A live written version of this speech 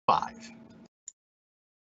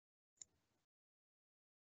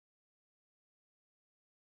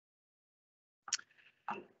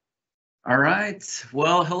All right.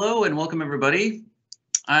 Well, hello and welcome everybody.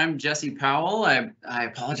 I'm Jesse Powell. I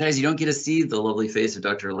apologize you don't get to see the lovely face of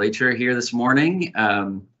Dr. Lacher here this morning.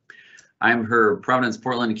 I'm her Providence,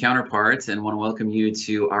 Portland counterpart and want to welcome you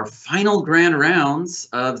to our final grand rounds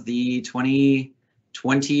of the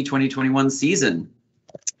 2020-2021 season.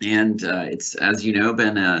 And it's, as you know,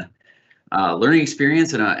 been a learning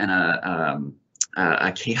experience and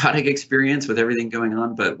a chaotic experience with everything going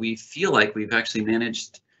on, but we feel like we've actually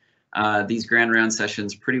managed these grand round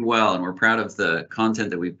sessions pretty well, and we're proud of the content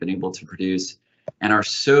that we've been able to produce and are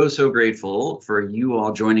so grateful for you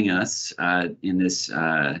all joining us in this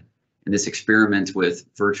experiment with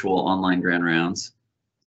virtual online grand rounds.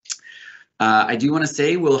 I do want to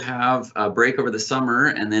say we'll have a break over the summer,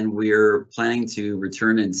 and then we're planning to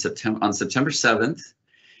return on September 7th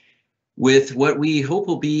with what we hope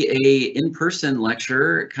will be a in-person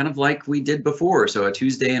lecture, kind of like we did before. So a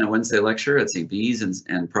Tuesday and a Wednesday lecture at St. Bees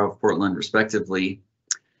and Prov Portland, respectively.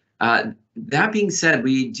 That being said,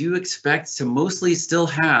 we do expect to mostly still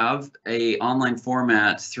have a online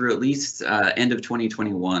format through at least end of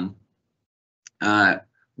 2021.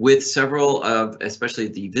 With several of, especially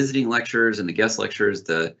the visiting lectures and the guest lectures,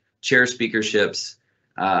 the chair speakerships,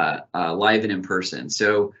 live and in person.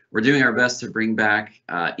 So we're doing our best to bring back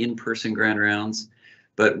in-person grand rounds,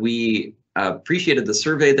 but we appreciated the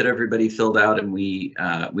survey that everybody filled out, and we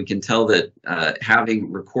can tell that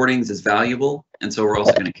having recordings is valuable, and so we're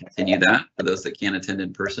also going to continue that for those that can't attend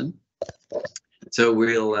in person. So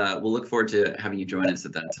we'll look forward to having you join us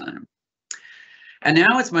at that time. And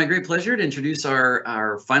now it's my great pleasure to introduce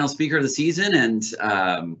our final speaker of the season, and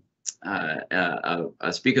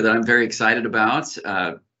a speaker that I'm very excited about.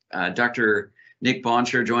 Dr. Nick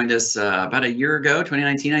Boncher joined us about a year ago,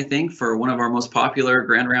 2019, I think, for one of our most popular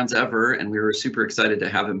grand rounds ever, and we were super excited to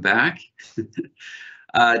have him back.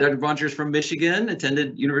 Dr. Boncher is from Michigan,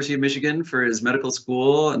 attended University of Michigan for his medical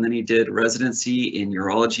school, and then he did residency in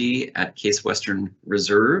urology at Case Western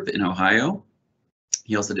Reserve in Ohio.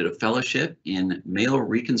 He also did a fellowship in male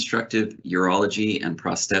reconstructive urology and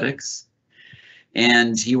prosthetics.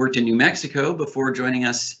 And he worked in New Mexico before joining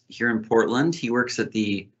us here in Portland. He works at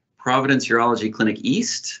the Providence Urology Clinic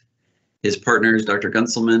East. His partners, Dr.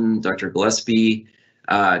 Gunselman, Dr. Gillespie,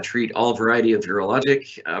 treat all variety of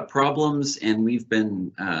urologic problems. And we've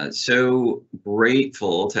been so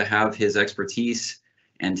grateful to have his expertise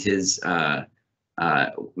and his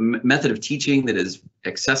method of teaching that is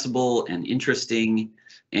accessible and interesting.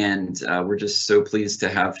 And we're just so pleased to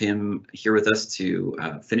have him here with us to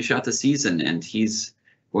finish out the season. And he's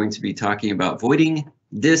going to be talking about voiding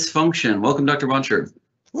dysfunction. Welcome, Dr. Boncher.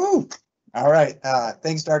 Woo! All right.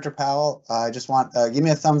 Thanks, Dr. Powell. I just want give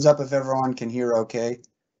me a thumbs up if everyone can hear okay.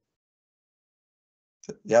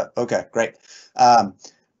 Yeah. Okay. Great. I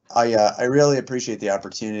really appreciate the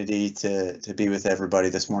opportunity to be with everybody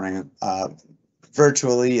this morning.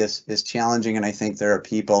 Virtually is challenging, and I think there are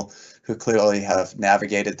people who clearly have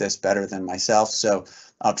navigated this better than myself. So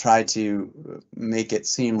I'll try to make it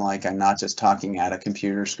seem like I'm not just talking at a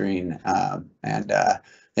computer screen, and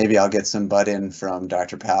maybe I'll get some butt-in from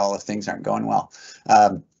Dr. Powell if things aren't going well.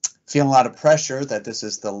 Feeling a lot of pressure that this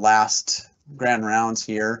is the last grand rounds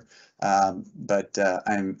here, but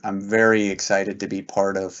I'm very excited to be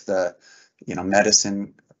part of the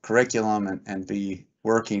medicine curriculum and be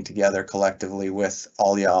working together collectively with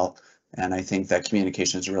all y'all, and I think that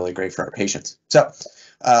communication is really great for our patients. So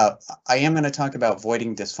I am going to talk about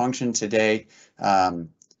voiding dysfunction today.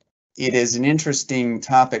 It is an interesting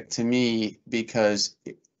topic to me because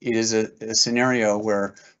it is a scenario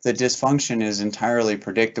where the dysfunction is entirely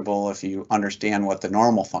predictable if you understand what the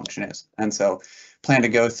normal function is. And so plan to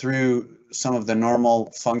go through some of the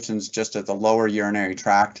normal functions just at the lower urinary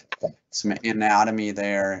tract, some anatomy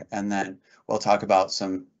there, and then we'll talk about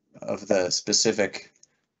some of the specific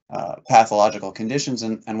pathological conditions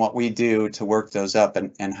and what we do to work those up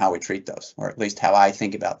and how we treat those, or at least how I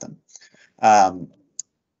think about them.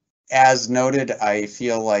 As noted, I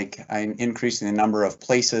feel like I'm increasing the number of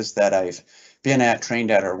places that I've been at,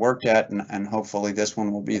 trained at, or worked at, and hopefully this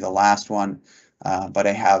one will be the last one. But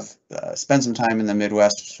I have spent some time in the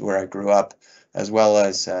Midwest where I grew up, as well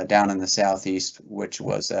as down in the Southeast, which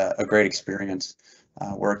was a great experience.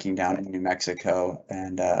 Working down in New Mexico,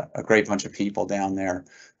 and a great bunch of people down there.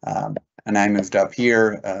 And I moved up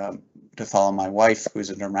here to follow my wife, who's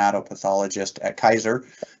a dermatopathologist at Kaiser.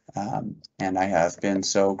 And I have been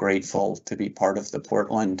so grateful to be part of the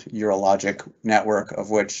Portland Urologic Network, of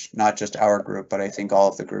which not just our group, but I think all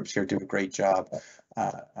of the groups here do a great job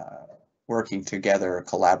working together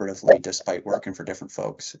collaboratively despite working for different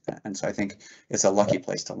folks. And so I think it's a lucky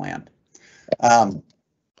place to land.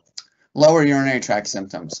 Lower urinary tract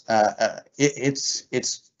symptoms.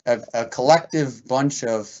 It's a collective bunch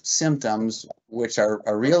of symptoms which are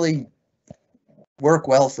really work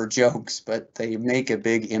well for jokes, but they make a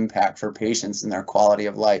big impact for patients and their quality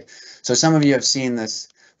of life. So some of you have seen this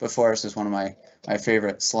before. This is one of my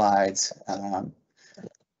favorite slides,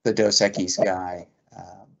 the Dos Equis guy.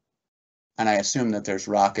 And I assume that there's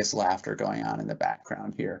raucous laughter going on in the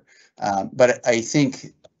background here. But I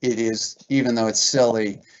think it is, even though it's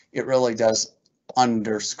silly, it really does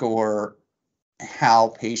underscore how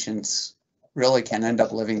patients really can end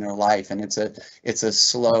up living their life. And it's a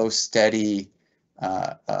slow, steady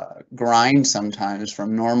grind sometimes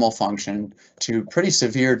from normal function to pretty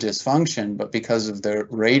severe dysfunction. But because of the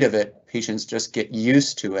rate of it, patients just get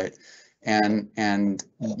used to it. And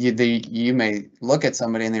you may look at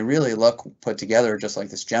somebody and they really look put together, just like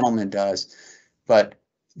this gentleman does, but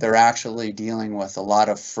they're actually dealing with a lot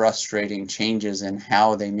of frustrating changes in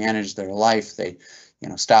how they manage their life. They,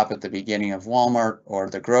 stop at the beginning of Walmart or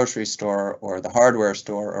the grocery store or the hardware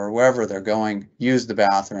store or wherever they're going, use the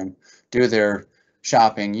bathroom, do their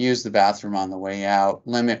shopping, use the bathroom on the way out,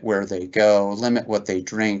 limit where they go, limit what they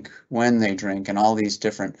drink, when they drink, and all these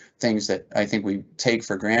different things that I think we take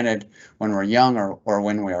for granted when we're young or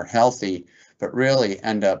when we are healthy, but really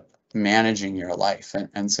end up managing your life.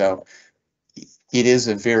 And so it is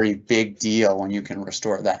a very big deal when you can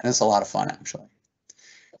restore that. And it's a lot of fun, actually.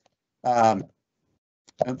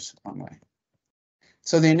 Oops, wrong way.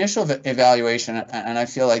 So the initial evaluation, and I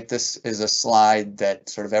feel like this is a slide that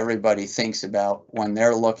sort of everybody thinks about when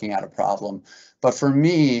they're looking at a problem. But for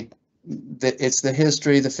me, it's the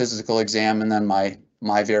history, the physical exam, and then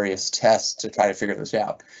my various tests to try to figure this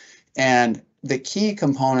out. And the key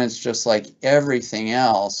components, just like everything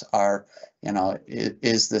else, are,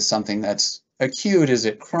 is this something that's acute? Is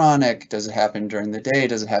it chronic? Does it happen during the day?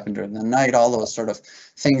 Does it happen during the night? All those sort of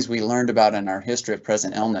things we learned about in our history of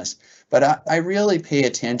present illness. But I really pay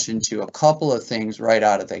attention to a couple of things right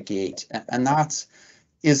out of the gate. And that's,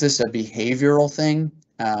 is this a behavioral thing?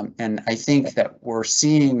 And I think that we're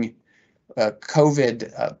seeing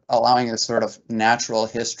COVID allowing a sort of natural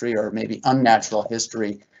history or maybe unnatural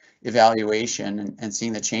history evaluation and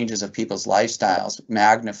seeing the changes of people's lifestyles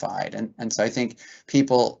magnified. And so I think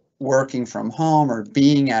people working from home or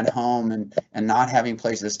being at home and not having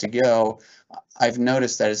places to go, I've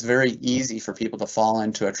noticed that it's very easy for people to fall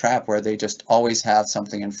into a trap where they just always have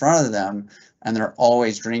something in front of them and they're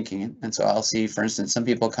always drinking. And so I'll see, for instance, some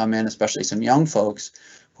people come in, especially some young folks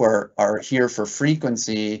who are here for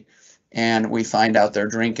frequency, and we find out they're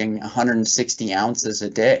drinking 160 ounces a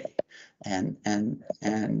day. And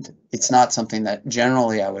it's not something that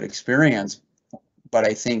generally I would experience, but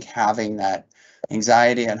I think having that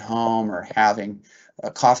anxiety at home or having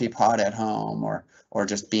a coffee pot at home or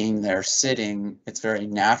just being there sitting, it's very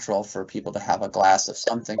natural for people to have a glass of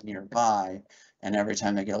something nearby. And every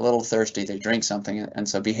time they get a little thirsty, they drink something. And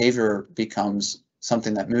so behavior becomes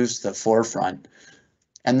something that moves to the forefront.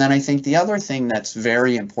 And then I think the other thing that's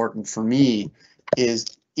very important for me is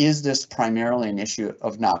this primarily an issue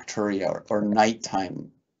of nocturia or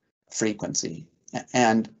nighttime frequency?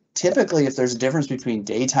 And typically, if there's a difference between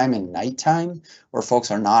daytime and nighttime, where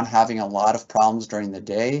folks are not having a lot of problems during the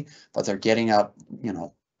day, but they're getting up,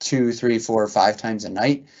 2, 3, 4, 5 times a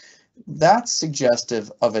night, that's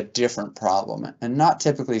suggestive of a different problem and not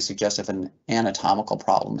typically suggestive of an anatomical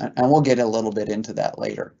problem. And we'll get a little bit into that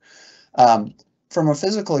later. From a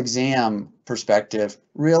physical exam perspective,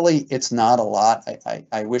 really, it's not a lot.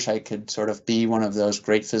 I wish I could sort of be one of those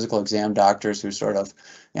great physical exam doctors who sort of,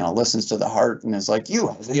 listens to the heart and is like, you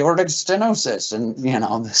have the aortic stenosis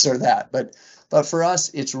and, this or that. But for us,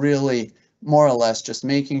 it's really more or less just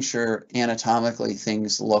making sure anatomically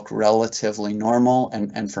things look relatively normal.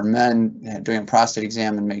 And for men, doing a prostate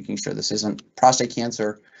exam and making sure this isn't prostate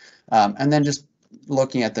cancer. And then just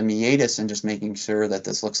looking at the meatus and just making sure that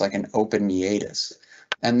this looks like an open meatus.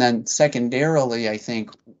 And then secondarily, I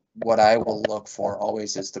think what I will look for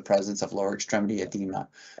always is the presence of lower extremity edema.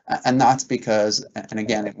 And that's because, and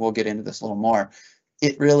again, we'll get into this a little more,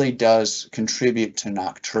 it really does contribute to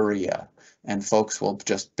nocturia. And folks will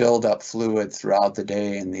just build up fluid throughout the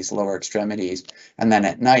day in these lower extremities. And then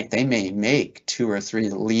at night, they may make 2 or 3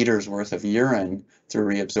 liters worth of urine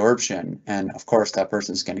through reabsorption. And of course, that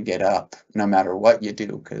person's going to get up no matter what you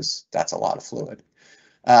do, because that's a lot of fluid.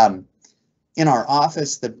 In our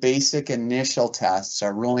office, the basic initial tests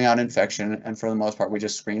are ruling out infection. And for the most part, we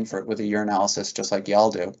just screen for it with a urinalysis, just like y'all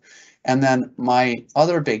do. And then my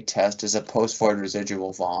other big test is a post-void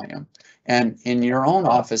residual volume. And in your own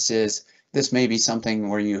offices, this may be something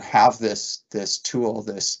where you have this tool,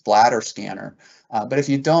 this bladder scanner. But if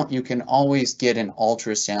you don't, you can always get an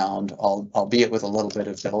ultrasound, albeit with a little bit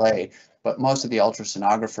of delay. But most of the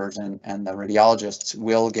ultrasonographers and the radiologists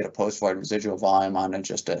will get a post-void residual volume on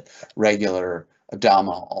just a regular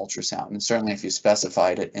abdominal ultrasound. And certainly if you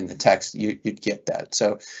specified it in the text, you'd get that.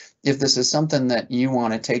 So if this is something that you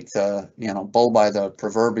want to take the bull by the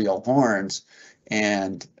proverbial horns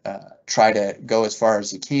and try to go as far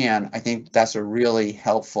as you can, I think that's a really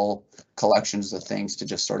helpful collections of things to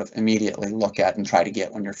just sort of immediately look at and try to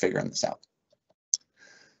get when you're figuring this out.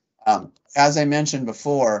 As I mentioned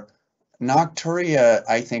before, nocturia,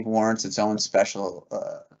 I think, warrants its own special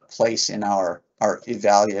place in our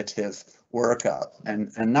evaluative workup,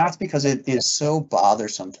 and that's because it is so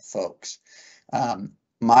bothersome to folks.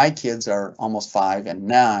 My kids are almost 5 and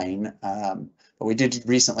 9, but we did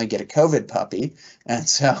recently get a COVID puppy, and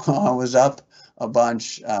so I was up a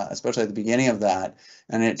bunch, especially at the beginning of that,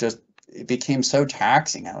 and it became so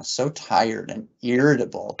taxing. I was so tired and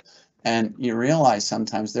irritable. And you realize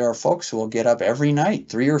sometimes there are folks who will get up every night,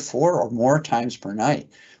 3 or 4 or more times per night.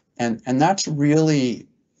 And that's really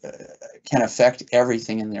can affect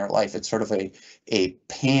everything in their life. It's sort of a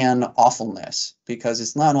pan awfulness, because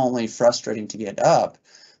it's not only frustrating to get up,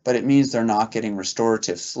 but it means they're not getting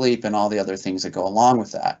restorative sleep and all the other things that go along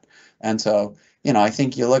with that. And so, I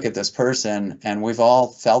think you look at this person, and we've all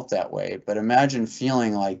felt that way, but imagine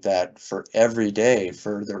feeling like that for every day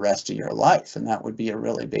for the rest of your life, and that would be a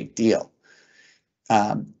really big deal.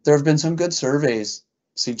 There have been some good surveys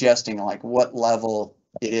suggesting like what level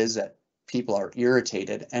it is that people are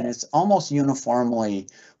irritated, and it's almost uniformly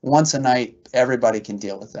once a night, everybody can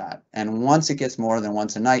deal with that. And once it gets more than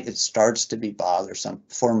once a night, it starts to be bothersome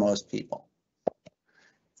for most people.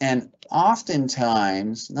 And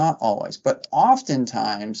oftentimes, not always, but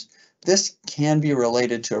oftentimes, this can be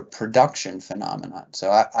related to a production phenomenon. So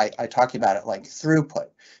I talk about it like throughput.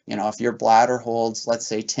 If your bladder holds, let's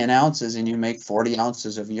say, 10 ounces and you make 40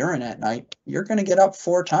 ounces of urine at night, you're going to get up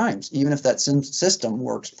 4 times, even if that system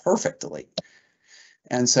works perfectly.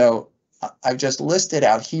 And so I've just listed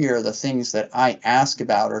out here the things that I ask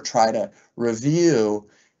about or try to review,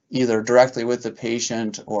 either directly with the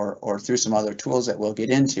patient or through some other tools that we'll get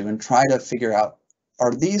into, and try to figure out,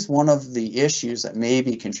 are these one of the issues that may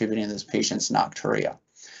be contributing to this patient's nocturia?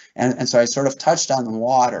 And so I sort of touched on the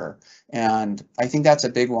water, and I think that's a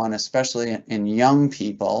big one, especially in young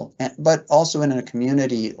people, but also in a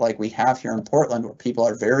community like we have here in Portland, where people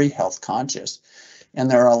are very health conscious.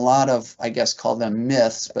 And there are a lot of, I guess, call them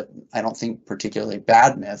myths, but I don't think particularly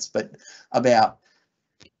bad myths, but about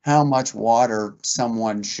how much water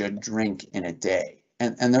someone should drink in a day.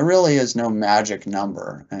 And there really is no magic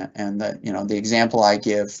number. And that, the example I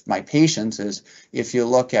give my patients is, if you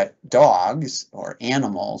look at dogs or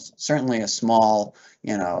animals, certainly a small,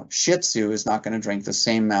 Shih Tzu is not going to drink the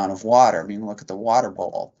same amount of water. I mean, look at the water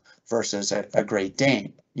bowl versus a Great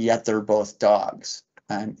Dane, yet they're both dogs.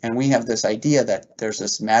 And we have this idea that there's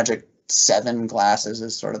this magic 7 glasses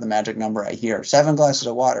is sort of the magic number I hear. 7 glasses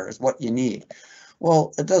of water is what you need.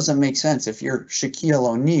 Well, it doesn't make sense. If you're Shaquille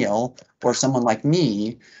O'Neal or someone like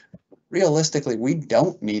me, realistically, we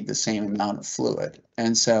don't need the same amount of fluid.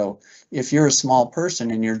 And so if you're a small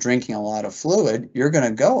person and you're drinking a lot of fluid, you're going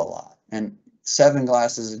to go a lot. And 7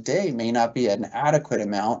 glasses a day may not be an adequate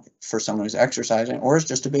amount for someone who's exercising or is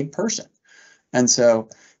just a big person. And so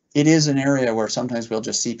it is an area where sometimes we'll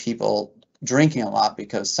just see people drinking a lot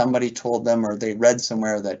because somebody told them or they read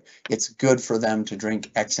somewhere that it's good for them to drink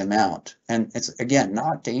X amount. And it's, again,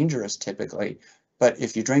 not dangerous typically, but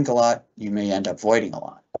if you drink a lot, you may end up voiding a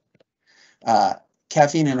lot.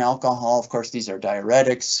 Caffeine and alcohol, of course, these are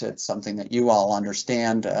diuretics. It's something that you all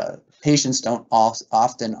understand. Patients don't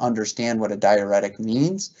often understand what a diuretic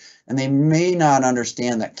means, and they may not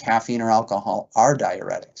understand that caffeine or alcohol are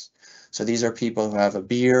diuretics. So these are people who have a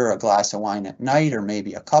beer, a glass of wine at night, or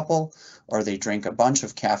maybe a couple, or they drink a bunch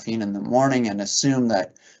of caffeine in the morning and assume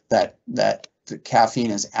that the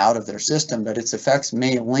caffeine is out of their system, but its effects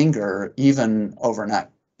may linger even overnight.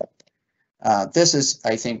 This is,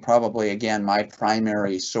 I think, probably, again, my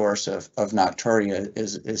primary source of nocturia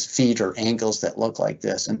is feet or ankles that look like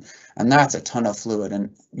this, and that's a ton of fluid.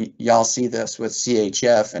 And y'all see this with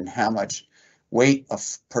CHF and how much weight a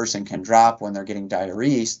person can drop when they're getting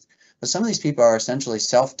diuresed. But some of these people are essentially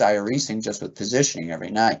self-diuresing just with positioning every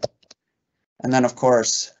night. And then, of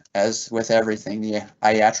course, as with everything, the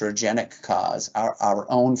iatrogenic cause, our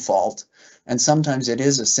own fault. And sometimes it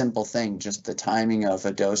is a simple thing, just the timing of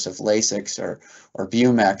a dose of Lasix or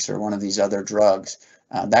Bumex or one of these other drugs.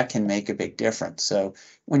 That can make a big difference. So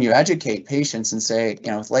when you educate patients and say,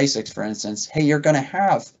 with Lasix, for instance, hey, you're going to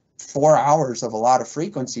have 4 hours of a lot of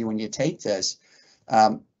frequency when you take this,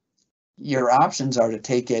 your options are to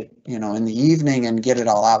take it, in the evening and get it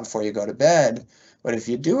all out before you go to bed. But if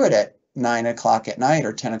you do it at 9 o'clock at night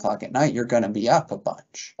or 10 o'clock at night, you're going to be up a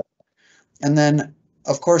bunch. And then,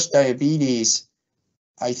 of course, diabetes,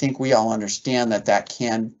 I think we all understand that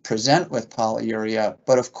can present with polyuria,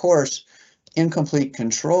 but of course, incomplete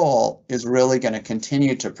control is really going to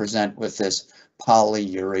continue to present with this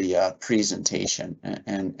polyuria presentation.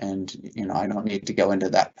 And I don't need to go into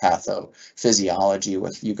that pathophysiology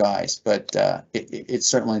with you guys, but it's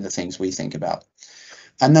certainly the things we think about.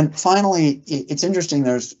 And then finally, it's interesting,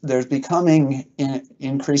 there's becoming an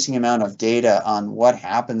increasing amount of data on what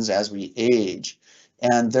happens as we age.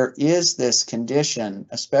 And there is this condition,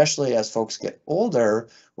 especially as folks get older,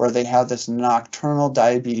 where they have this nocturnal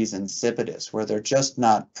diabetes insipidus, where they're just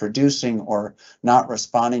not producing or not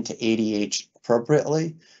responding to ADH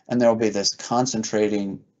appropriately. And there'll be this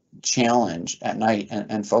concentrating challenge at night,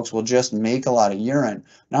 and folks will just make a lot of urine,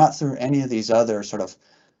 not through any of these other sort of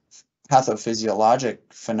pathophysiologic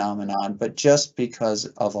phenomenon, but just because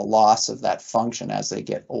of a loss of that function as they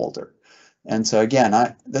get older. And so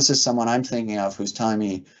again, this is someone I'm thinking of who's telling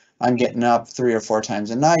me I'm getting up 3 or 4 times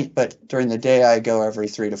a night, but during the day I go every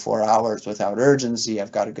 3 to 4 hours without urgency.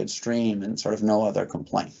 I've got a good stream and sort of no other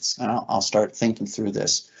complaints. And I'll start thinking through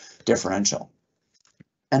this differential.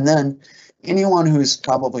 And then anyone who's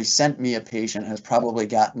probably sent me a patient has probably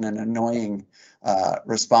gotten an annoying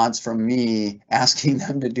response from me asking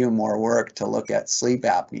them to do more work to look at sleep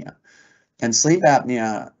apnea. And sleep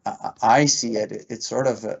apnea, I see it's sort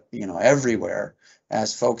of, everywhere.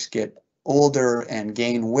 As folks get older and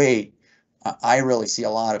gain weight, I really see a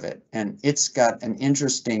lot of it. And it's got an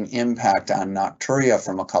interesting impact on nocturia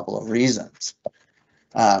from a couple of reasons.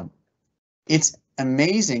 It's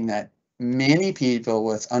amazing that many people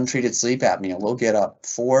with untreated sleep apnea will get up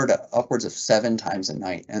 4 to upwards of 7 times a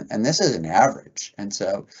night. And this is an average. And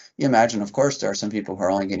so you imagine, of course, there are some people who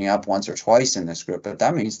are only getting up once or twice in this group, but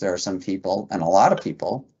that means there are some people, and a lot of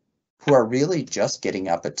people, who are really just getting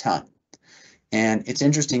up a ton. And it's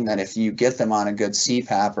interesting that if you get them on a good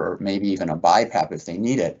CPAP or maybe even a BiPAP if they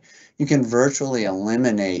need it, you can virtually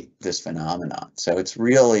eliminate this phenomenon. So it's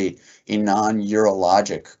really a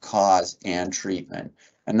non-urologic cause and treatment.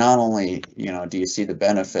 And not only, do you see the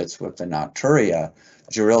benefits with the nocturia,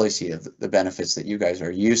 but you really see the benefits that you guys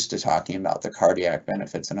are used to talking about, the cardiac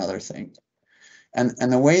benefits and other things.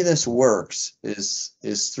 And the way this works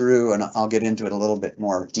is through, and I'll get into it a little bit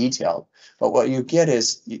more detailed, but what you get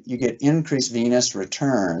is you get increased venous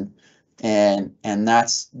return, and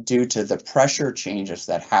that's due to the pressure changes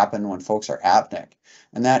that happen when folks are apneic.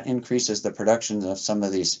 And that increases the production of some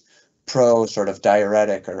of these pro sort of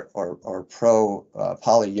diuretic or pro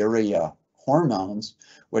polyuria hormones,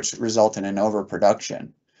 which result in an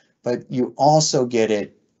overproduction. But you also get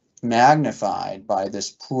it magnified by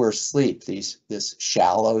this poor sleep, this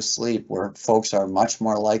shallow sleep, where folks are much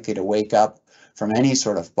more likely to wake up from any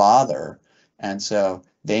sort of bother. And so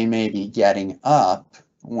they may be getting up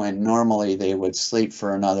when normally they would sleep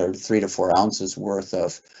for another 3 to 4 ounces worth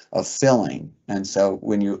of filling. And so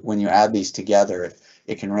when you add these together,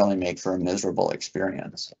 it can really make for a miserable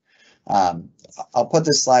experience. I'll put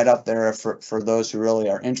this slide up there for those who really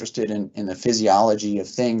are interested in the physiology of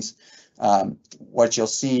things. What you'll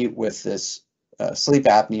see with this sleep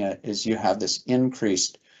apnea is you have this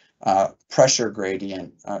increased pressure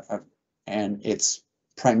gradient, and it's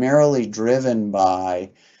primarily driven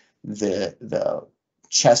by the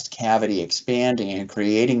chest cavity expanding and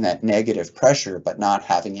creating that negative pressure, but not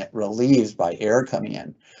having it relieved by air coming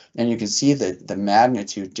in. And you can see the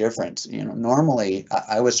magnitude difference. Normally,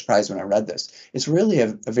 I was surprised when I read this. It's really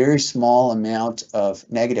a very small amount of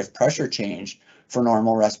negative pressure change for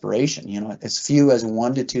normal respiration. As few as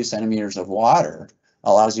 1 to 2 centimeters of water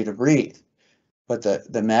allows you to breathe. But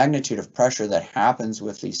the magnitude of pressure that happens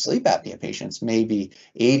with these sleep apnea patients may be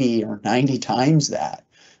 80 or 90 times that.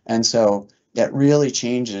 And so that really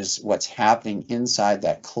changes what's happening inside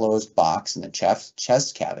that closed box in the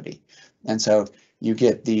chest cavity. And so you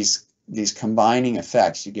get these combining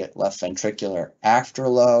effects. You get left ventricular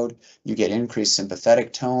afterload, you get increased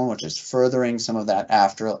sympathetic tone, which is furthering some of that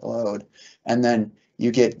afterload, and then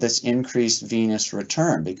you get this increased venous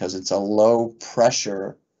return because it's a low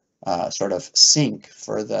pressure sort of sink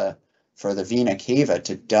for the vena cava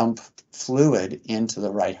to dump fluid into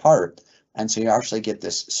the right heart. And so you actually get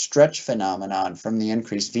this stretch phenomenon from the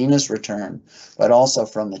increased venous return, but also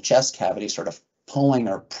from the chest cavity sort of pulling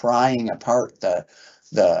or prying apart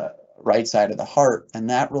the right side of the heart. And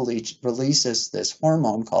that releases this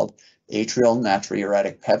hormone called atrial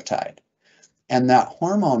natriuretic peptide. And that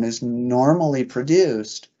hormone is normally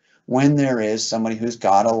produced when there is somebody who's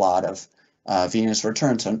got a lot of venous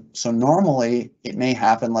return. So normally it may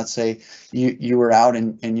happen, let's say you were out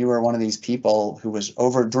and you were one of these people who was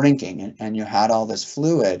over drinking and you had all this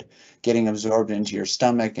fluid getting absorbed into your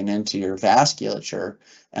stomach and into your vasculature,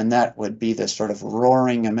 and that would be this sort of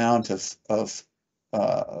roaring amount of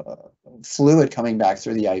fluid coming back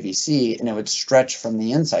through the IVC, and it would stretch from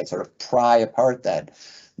the inside, sort of pry apart that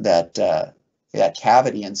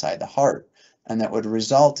cavity inside the heart. And that would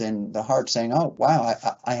result in the heart saying, oh, wow,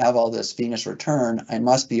 I have all this venous return. I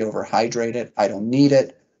must be overhydrated. I don't need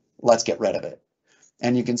it. Let's get rid of it.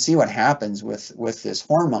 And you can see what happens with this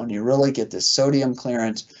hormone. You really get this sodium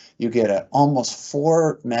clearance. You get an almost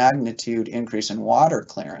 4 magnitude increase in water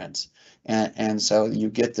clearance. And so you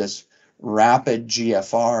get this rapid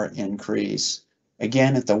GFR increase,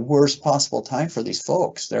 again, at the worst possible time for these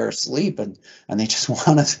folks. They're asleep and they just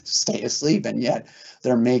want to stay asleep, and yet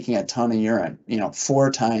they're making a ton of urine,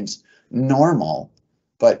 4 times normal.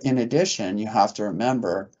 But in addition, you have to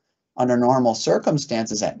remember, under normal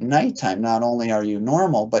circumstances at nighttime, not only are you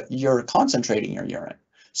normal, but you're concentrating your urine.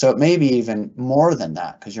 So it may be even more than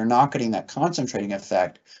that, because you're not getting that concentrating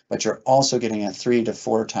effect, but you're also getting a 3 to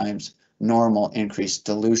 4 times normal increased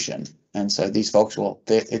dilution. And so these folks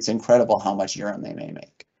it's incredible how much urine they may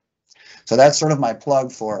make. So that's sort of my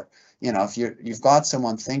plug for, if you've got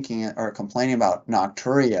someone thinking or complaining about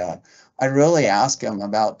nocturia, I really ask them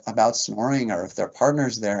about snoring, or if their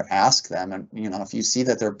partner's there, ask them. And, if you see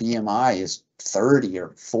that their BMI is 30 or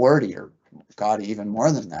 40 or God, even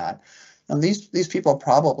more than that, and these people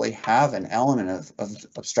probably have an element of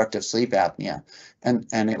obstructive sleep apnea. And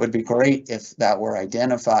it would be great if that were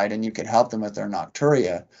identified and you could help them with their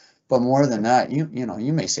nocturia. But more than that, you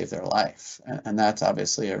may save their life, and that's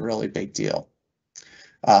obviously a really big deal.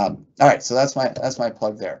 All right, so that's my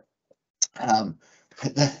plug there.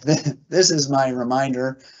 This is my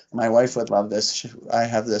reminder. My wife would love this. I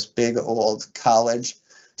have this big old college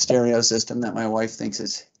stereo system that my wife thinks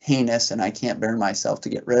is heinous, and I can't bear myself to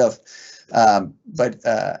get rid of. But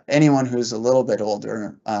anyone who's a little bit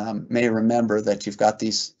older may remember that you've got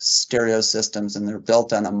these stereo systems, and they're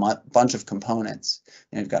built on a bunch of components.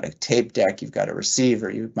 You've got a tape deck, you've got a receiver,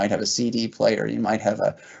 you might have a CD player, you might have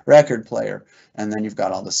a record player, and then you've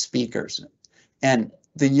got all the speakers. And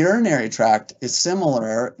the urinary tract is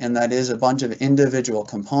similar in that it is a bunch of individual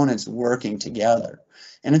components working together.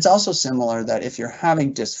 And it's also similar that if you're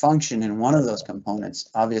having dysfunction in one of those components,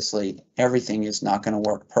 obviously everything is not going to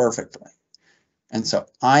work perfectly. And so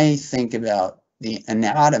I think about the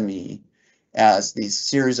anatomy as these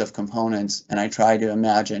series of components, and I try to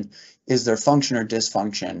imagine, is there function or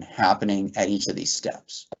dysfunction happening at each of these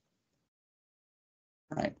steps?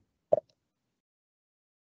 Right.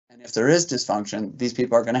 And if there is dysfunction, these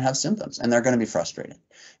people are going to have symptoms and they're going to be frustrated.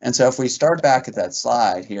 And so if we start back at that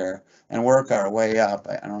slide here and work our way up,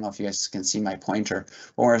 I don't know if you guys can see my pointer,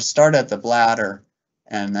 but we're going to start at the bladder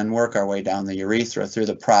and then work our way down the urethra through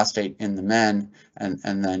the prostate in the men, and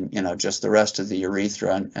then, just the rest of the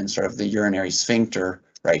urethra and sort of the urinary sphincter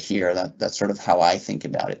right here. That's sort of how I think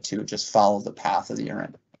about it too, just follow the path of the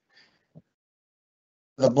urine.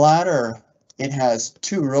 The bladder, it has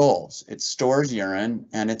 2 roles. It stores urine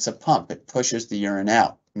and it's a pump. It pushes the urine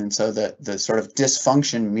out. And so the sort of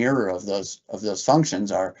dysfunction mirror of those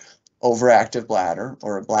functions are overactive bladder,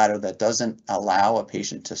 or a bladder that doesn't allow a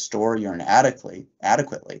patient to store urine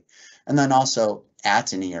adequately, and then also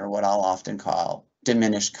atony, or what I'll often call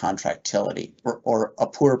diminished contractility, or a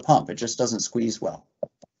poor pump. It just doesn't squeeze well.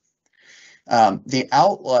 The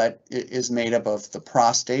outlet is made up of the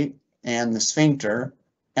prostate and the sphincter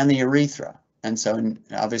and the urethra. And so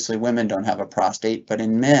obviously women don't have a prostate, but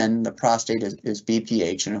in men, the prostate is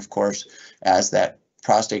BPH. And of course, as that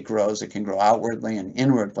prostate grows, it can grow outwardly and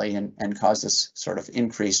inwardly and cause this sort of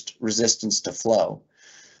increased resistance to flow.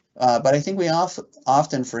 But I think we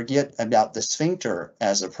often forget about the sphincter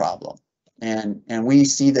as a problem. And we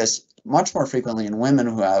see this much more frequently in women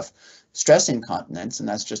who have stress incontinence, and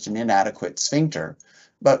that's just an inadequate sphincter.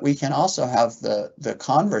 But we can also have the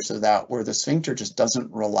converse of that, where the sphincter just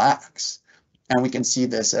doesn't relax. And we can see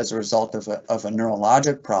this as a result of a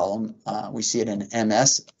neurologic problem. We see it in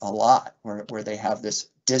MS a lot, where they have this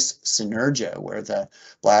dyssynergia, where the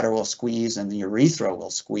bladder will squeeze and the urethra will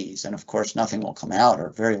squeeze. And of course, nothing will come out,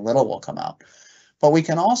 or very little will come out. But we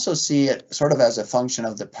can also see it sort of as a function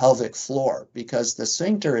of the pelvic floor, because the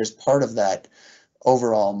sphincter is part of that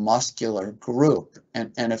overall muscular group.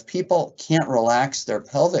 And if people can't relax their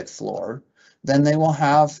pelvic floor, then they will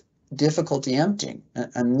have difficulty emptying.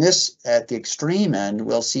 And this, at the extreme end,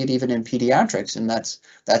 we'll see it even in pediatrics, and that's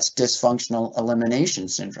dysfunctional elimination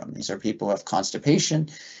syndrome. These are people who have constipation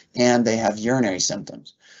and they have urinary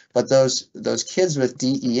symptoms. But those kids with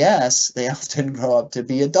DES, they often grow up to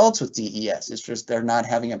be adults with DES. It's just they're not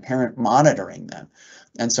having a parent monitoring them.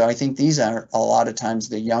 And so I think these are a lot of times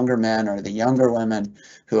the younger men or the younger women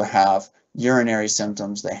who have urinary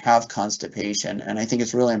symptoms, they have constipation. And I think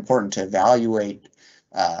it's really important to evaluate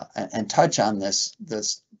and touch on this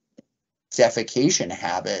defecation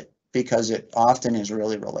habit, because it often is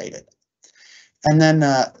really related. And then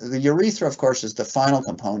the urethra, of course, is the final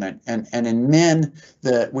component. And in men,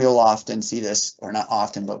 we'll often see this, or not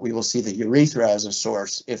often, but we will see the urethra as a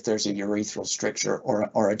source if there's a urethral stricture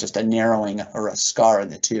or just a narrowing or a scar in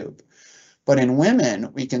the tube. But in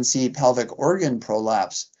women, we can see pelvic organ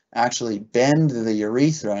prolapse actually bend the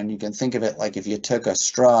urethra. And you can think of it like if you took a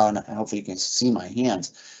straw, and hopefully you can see my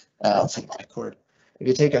hands. I'll take my cord. If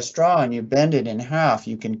you take a straw and you bend it in half,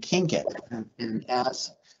 you can kink it. And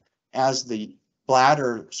as the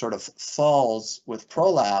bladder sort of falls with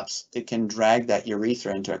prolapse, it can drag that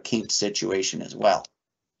urethra into a kinked situation as well.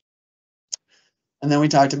 And then we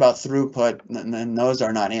talked about throughput, and then those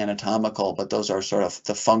are not anatomical, but those are sort of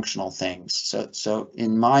the functional things. So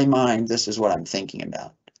in my mind, this is what I'm thinking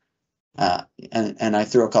about. And I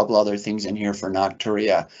threw a couple other things in here for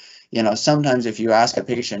nocturia. You know, sometimes if you ask a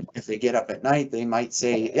patient if they get up at night, they might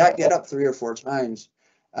say, yeah, I get up 3 or 4 times.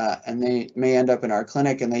 And they may end up in our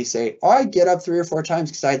clinic and they say, oh, I get up 3 or 4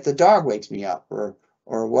 times because the dog wakes me up or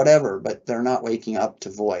whatever, but they're not waking up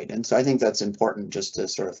to void. And so I think that's important, just to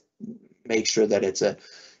sort of make sure that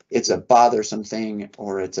it's a bothersome thing,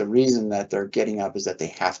 or it's a reason that they're getting up is that they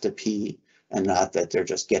have to pee, and not that they're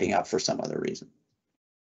just getting up for some other reason.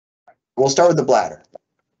 We'll start with the bladder.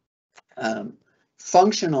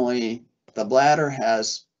 Functionally, the bladder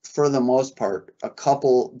has, for the most part, a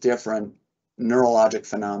couple different neurologic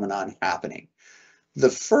phenomenon happening.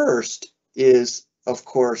 The first is, of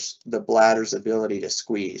course, the bladder's ability to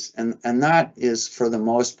squeeze, and that is, for the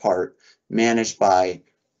most part, managed by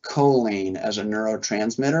choline as a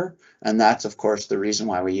neurotransmitter, and that's, of course, the reason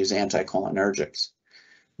why we use anticholinergics.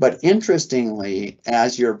 But interestingly,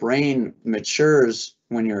 as your brain matures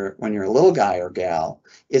when you're a little guy or gal,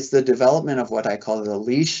 it's the development of what I call the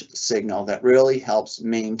leash signal that really helps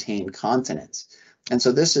maintain continence. And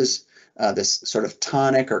so this is this sort of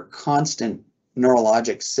tonic or constant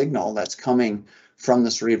neurologic signal that's coming from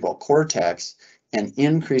the cerebral cortex and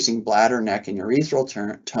increasing bladder, neck, and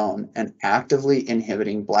urethral tone, and actively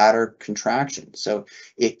inhibiting bladder contraction. So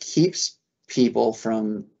it keeps people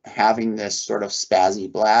from having this sort of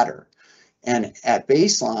spazzy bladder. And at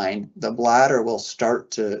baseline, the bladder will start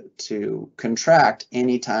to contract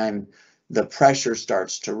anytime the pressure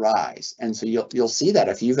starts to rise. And so you'll see that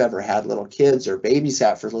if you've ever had little kids or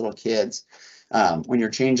babysat for little kids, when you're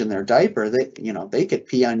changing their diaper, they could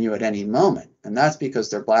pee on you at any moment. And that's because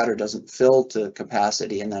their bladder doesn't fill to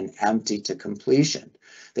capacity and then empty to completion.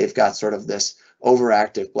 They've got sort of this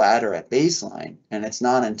overactive bladder at baseline, and it's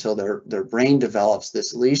not until their brain develops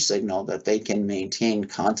this leash signal that they can maintain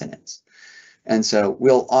continence. And so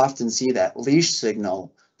we'll often see that leash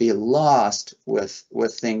signal be lost with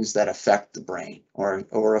things that affect the brain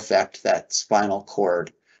or affect that spinal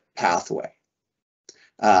cord pathway.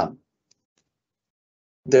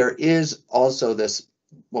 There is also this,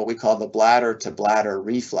 what we call the bladder to bladder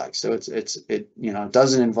reflex. So it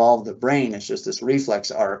doesn't involve the brain. It's just this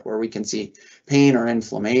reflex arc where we can see pain or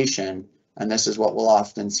inflammation. And this is what we'll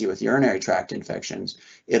often see with urinary tract infections.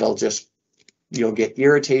 You'll get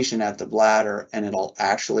irritation at the bladder, and it'll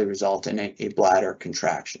actually result in a bladder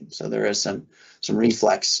contraction. So there is some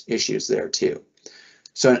reflex issues there too.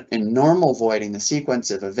 So in normal voiding, the sequence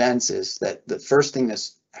of events is that the first thing that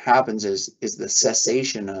happens is the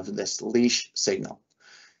cessation of this leash signal.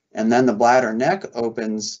 And then the bladder neck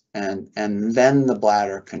opens, and then the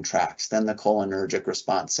bladder contracts. Then the cholinergic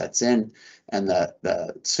response sets in, and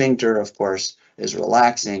the sphincter, of course, is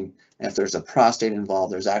relaxing. And if there's a prostate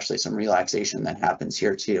involved, there's actually some relaxation that happens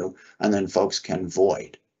here too, and then folks can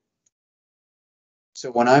void. So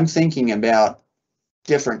when I'm thinking about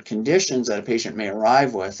different conditions that a patient may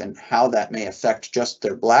arrive with and how that may affect just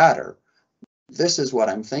their bladder, this is what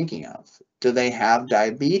I'm thinking of. Do they have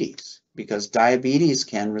diabetes? Because diabetes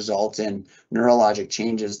can result in neurologic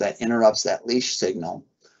changes that interrupts that leash signal.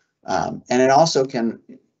 And it also can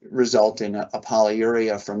result in a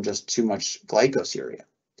polyuria from just too much glycosuria.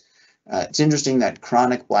 It's interesting that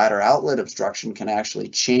chronic bladder outlet obstruction can actually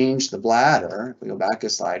change the bladder. If we go back a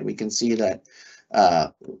slide, we can see that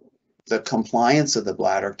the compliance of the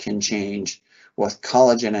bladder can change with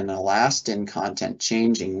collagen and elastin content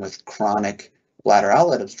changing with chronic bladder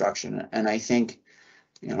outlet obstruction. And I think,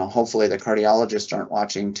 hopefully the cardiologists aren't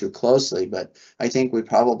watching too closely, but I think we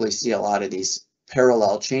probably see a lot of these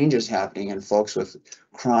parallel changes happening in folks with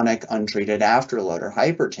chronic untreated afterload or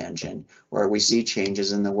hypertension, where we see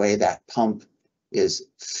changes in the way that pump is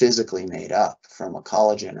physically made up from a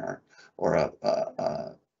collagen or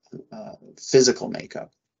a physical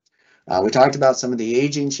makeup. We talked about some of the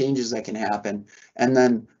aging changes that can happen, and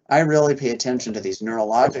then I really pay attention to these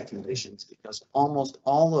neurologic conditions because almost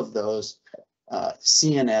all of those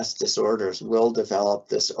CNS disorders will develop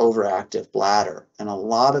this overactive bladder, and a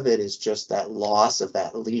lot of it is just that loss of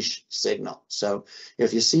that leash signal. So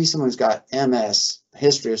if you see someone who's got MS,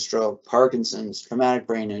 history of stroke, Parkinson's, traumatic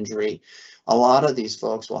brain injury, a lot of these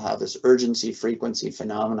folks will have this urgency frequency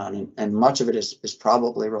phenomenon, and much of it is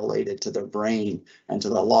probably related to their brain and to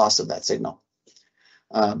the loss of that signal.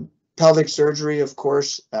 Pelvic surgery, of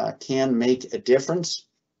course, can make a difference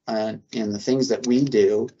in the things that we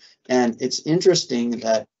do. And it's interesting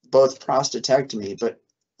that both prostatectomy, but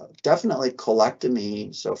definitely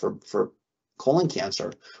colectomy, so for colon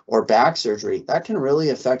cancer or back surgery, that can really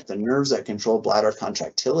affect the nerves that control bladder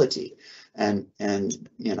contractility. And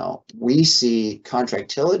we see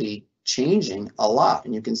contractility changing a lot.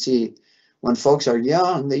 And you can see when folks are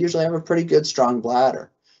young, they usually have a pretty good, strong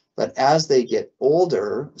bladder. But as they get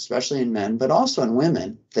older, especially in men, but also in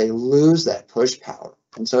women, they lose that push power.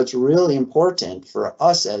 And so it's really important for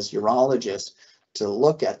us as urologists to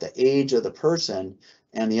look at the age of the person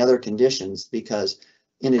and the other conditions, because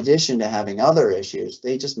in addition to having other issues,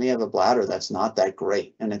 they just may have a bladder that's not that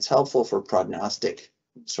great. And it's helpful for prognostic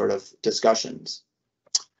sort of discussions.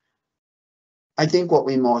 I think what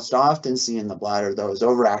we most often see in the bladder, though, is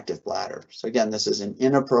overactive bladder. So again, this is an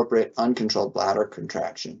inappropriate, uncontrolled bladder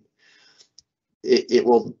contraction. It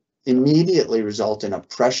will immediately result in a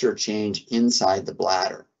pressure change inside the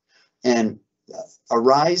bladder. And a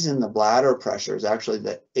rise in the bladder pressure is actually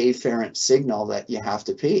the afferent signal that you have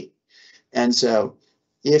to pee. And so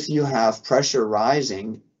if you have pressure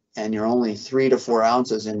rising and you're only 3 to 4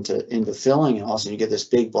 ounces into filling, and also you get this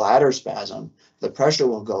big bladder spasm, the pressure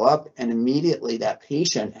will go up, and immediately that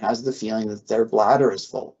patient has the feeling that their bladder is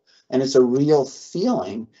full. And it's a real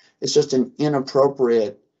feeling. It's just an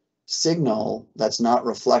inappropriate signal that's not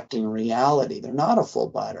reflecting reality. They're not a full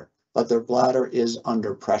bladder, but their bladder is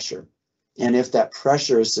under pressure. And if that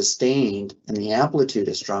pressure is sustained and the amplitude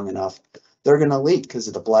is strong enough, they're going to leak because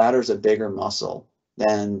the bladder is a bigger muscle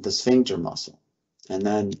than the sphincter muscle. And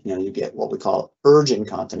then you get what we call urge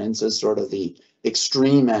incontinence, as sort of the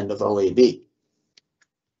extreme end of OAB.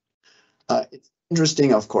 It's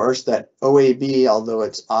interesting, of course, that OAB, although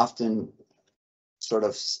it's often sort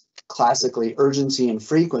of classically urgency and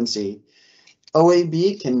frequency,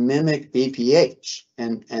 OAB can mimic BPH,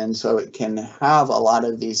 and so it can have a lot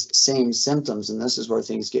of these same symptoms, and this is where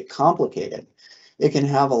things get complicated. It can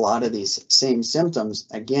have a lot of these same symptoms,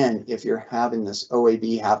 again, if you're having this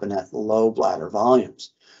OAB happen at low bladder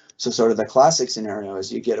volumes. So sort of the classic scenario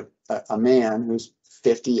is you get a man who's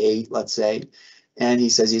 58, let's say, and he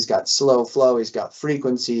says he's got slow flow, he's got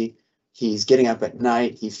frequency, he's getting up at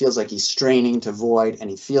night, he feels like he's straining to void, and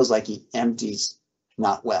he feels like he empties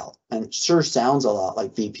not well. And it sure sounds a lot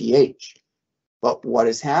like BPH. But what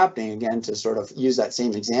is happening, again, to sort of use that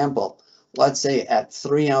same example, let's say at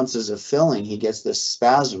 3 ounces of filling, he gets this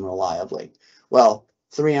spasm reliably. Well,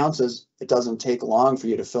 3 ounces, it doesn't take long for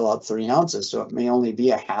you to fill out 3 ounces, so it may only be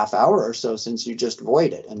a half hour or so since you just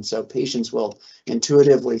voided. And so patients will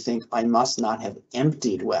intuitively think, I must not have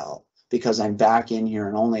emptied well because I'm back in here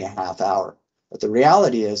in only a half hour. But the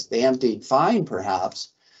reality is they emptied fine, perhaps,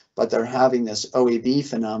 but they're having this OAB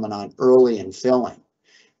phenomenon early in filling.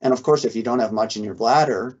 And of course, if you don't have much in your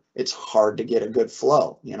bladder, it's hard to get a good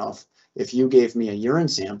flow. If you gave me a urine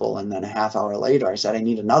sample and then a half hour later I said I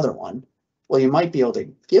need another one, well, you might be able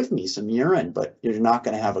to give me some urine, but you're not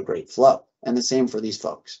going to have a great flow. And the same for these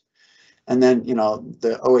folks. And then,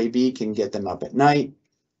 the OAB can get them up at night,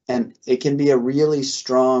 and it can be a really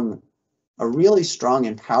strong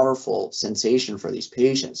and powerful sensation for these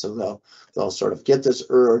patients. So they'll sort of get this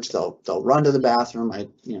urge, they'll run to the bathroom.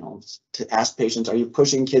 To ask patients, are you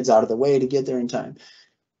pushing kids out of the way to get there in time?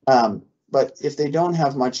 But if they don't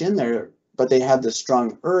have much in there, but they have this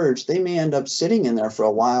strong urge, they may end up sitting in there for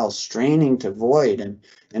a while, straining to void, and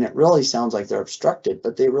it really sounds like they're obstructed,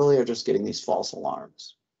 but they really are just getting these false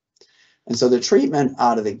alarms. And so the treatment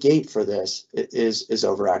out of the gate for this is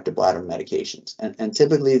overactive bladder medications. And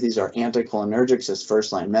typically these are anticholinergics as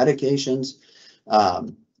first-line medications.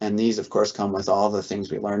 And these, of course, come with all the things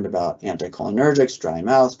we learned about anticholinergics: dry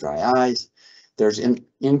mouth, dry eyes. There's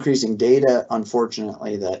increasing data,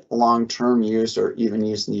 unfortunately, that long-term use or even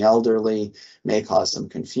use in the elderly may cause some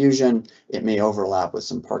confusion. It may overlap with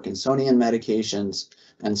some Parkinsonian medications.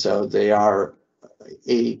 And so they are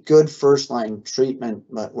a good first-line treatment,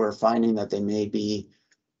 but we're finding that they may be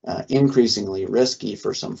increasingly risky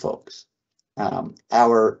for some folks.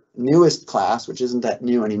 Our newest class, which isn't that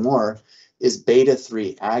new anymore, is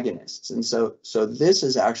beta-3 agonists. And so this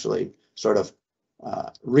is actually sort of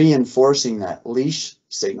reinforcing that leash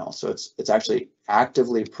signal. So it's actually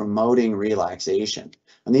actively promoting relaxation.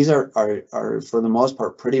 And these are for the most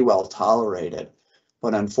part pretty well tolerated,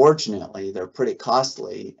 but unfortunately they're pretty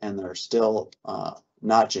costly and they're still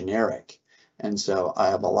not generic. And so I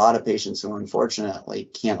have a lot of patients who unfortunately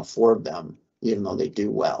can't afford them, even though they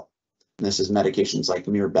do well. And this is medications like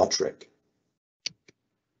Myrbetriq.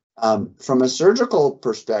 From a surgical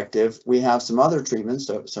perspective, we have some other treatments,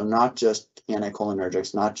 so not just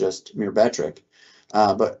anticholinergics, not just Myrbetriq,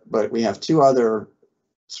 but we have two other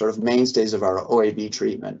sort of mainstays of our OAB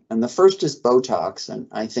treatment. And the first is Botox, and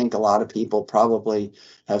I think a lot of people probably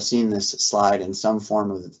have seen this slide in some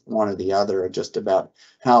form of one or the other, just about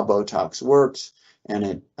how Botox works, and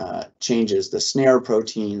it changes the snare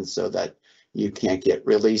protein so that you can't get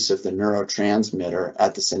release of the neurotransmitter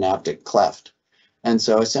at the synaptic cleft. And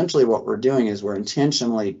so essentially what we're doing is we're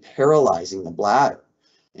intentionally paralyzing the bladder,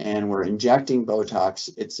 and we're injecting Botox.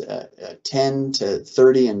 It's 10 to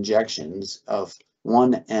 30 injections of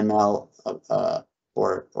 1 ml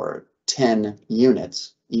or 10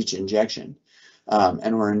 units each injection.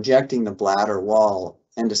 And we're injecting the bladder wall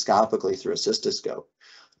endoscopically through a cystoscope.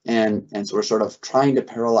 And so we're sort of trying to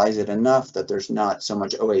paralyze it enough that there's not so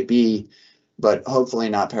much OAB, but hopefully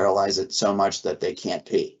not paralyze it so much that they can't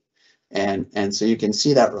pee. And so you can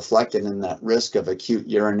see that reflected in that risk of acute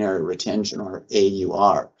urinary retention, or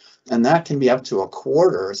AUR. And that can be up to a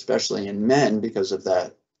quarter, especially in men, because of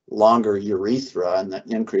that longer urethra and the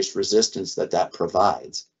increased resistance that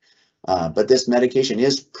provides. But this medication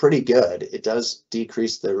is pretty good. It does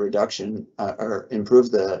decrease the reduction or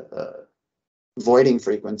improve the voiding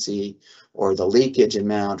frequency or the leakage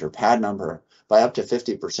amount or pad number by up to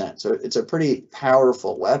 50%. So it's a pretty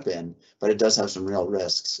powerful weapon, but it does have some real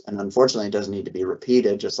risks. And unfortunately, it doesn't need to be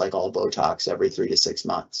repeated, just like all Botox, every 3 to 6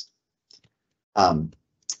 months.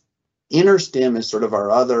 InterStim is sort of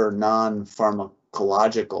our other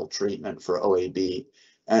non-pharmacological treatment for OAB.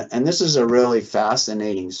 And this is a really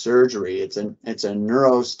fascinating surgery. It's a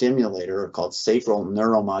neurostimulator called sacral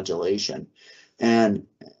neuromodulation. And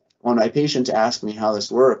when my patients ask me how this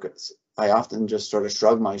works, I often just sort of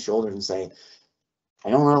shrug my shoulders and say, I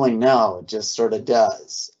don't really know, it just sort of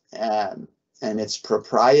does. And it's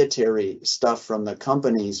proprietary stuff from the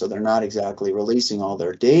company, so they're not exactly releasing all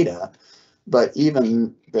their data. But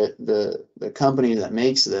even the company that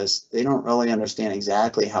makes this, they don't really understand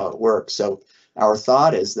exactly how it works. So our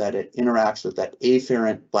thought is that it interacts with that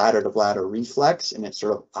afferent bladder-to-bladder reflex, and it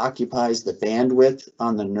sort of occupies the bandwidth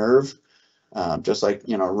on the nerve, just like,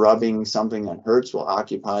 you know, rubbing something that hurts will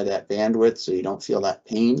occupy that bandwidth so you don't feel that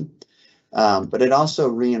pain. But it also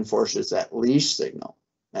reinforces that leash signal.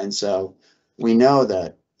 And so we know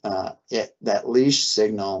that that leash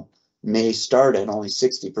signal may start at only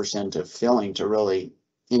 60% of filling to really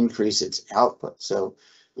increase its output. So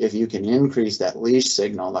if you can increase that leash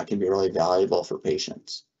signal, that can be really valuable for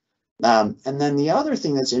patients. And then the other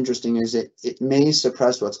thing that's interesting is it may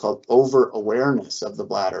suppress what's called over-awareness of the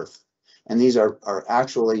bladder. And these are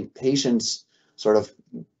actually patients' sort of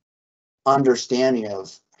understanding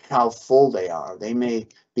of how full they are. They may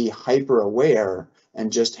be hyper-aware,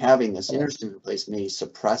 and just having this InterStim in place may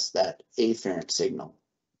suppress that afferent signal.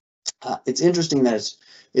 It's interesting that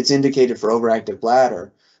it's indicated for overactive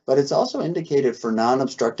bladder, but it's also indicated for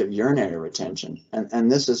non-obstructive urinary retention.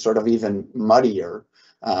 And this is sort of even muddier.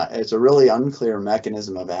 It's a really unclear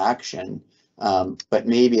mechanism of action, but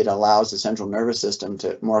maybe it allows the central nervous system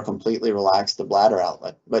to more completely relax the bladder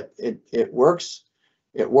outlet. But it works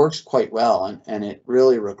quite well, and it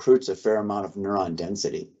really recruits a fair amount of neuron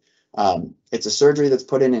density. It's a surgery that's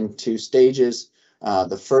put in 2 stages.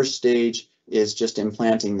 The first stage is just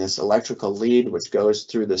implanting this electrical lead, which goes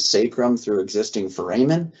through the sacrum through existing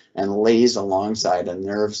foramen and lays alongside the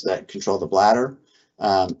nerves that control the bladder.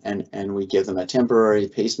 And we give them a temporary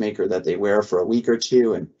pacemaker that they wear for a week or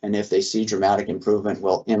 2. And if they see dramatic improvement,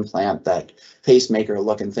 we'll implant that pacemaker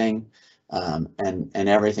looking thing, and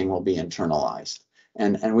everything will be internalized.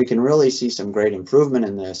 And we can really see some great improvement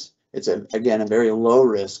in this. It's, again, a very low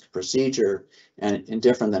risk procedure, and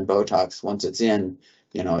different than Botox. Once it's in,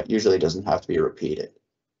 you know, it usually doesn't have to be repeated.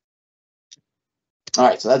 All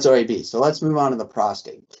right, so that's OAB. So let's move on to the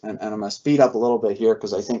prostate. And I'm going to speed up a little bit here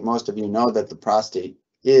because I think most of you know that the prostate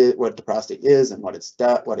is what the prostate is and what it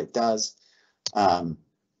does,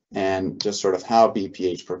 and just sort of how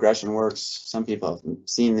BPH progression works. Some people have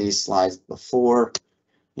seen these slides before,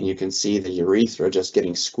 and you can see the urethra just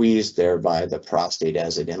getting squeezed there by the prostate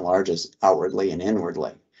as it enlarges outwardly and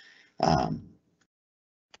inwardly.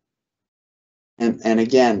 And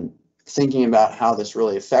again, thinking about how this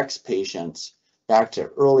really affects patients, back to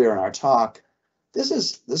earlier in our talk, this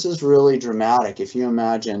is really dramatic. If you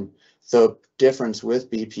imagine the difference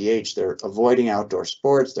with BPH, they're avoiding outdoor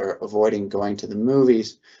sports, they're avoiding going to the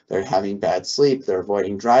movies, they're having bad sleep, they're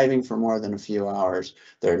avoiding driving for more than a few hours,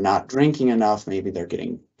 they're not drinking enough, maybe they're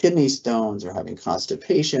getting kidney stones or having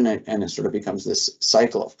constipation, and it sort of becomes this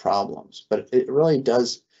cycle of problems. But it really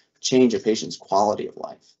does change a patient's quality of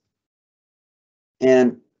life.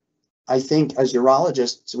 And I think as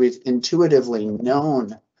urologists, we've intuitively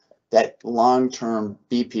known that long-term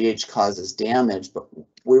BPH causes damage, but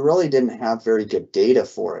we really didn't have very good data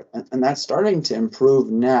for it. And that's starting to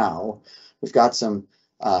improve now. We've got some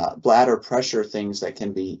bladder pressure things that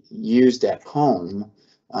can be used at home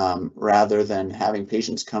rather than having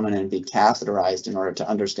patients come in and be catheterized in order to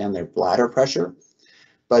understand their bladder pressure.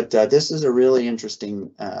 But this is a really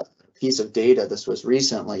interesting piece of data. This was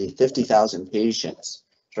recently 50,000 patients,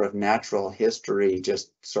 sort of natural history,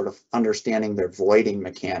 just sort of understanding their voiding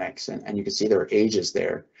mechanics, and you can see their ages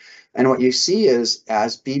there. And what you see is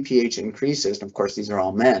as BPH increases, and of course these are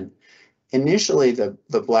all men, initially the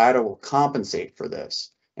bladder will compensate for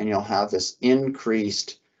this, and you'll have this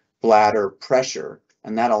increased bladder pressure,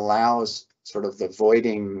 and that allows sort of the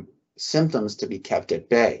voiding symptoms to be kept at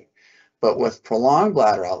bay. But with prolonged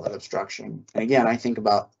bladder outlet obstruction, and again, I think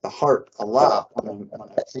about the heart a lot when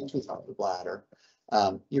I think about the bladder,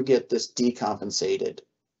 you get this decompensated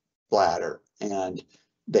bladder. And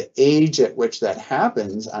the age at which that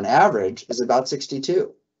happens on average is about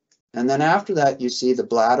 62. And then after that, you see the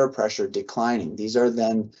bladder pressure declining. These are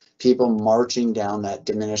then people marching down that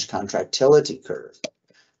diminished contractility curve.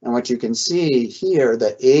 And what you can see here,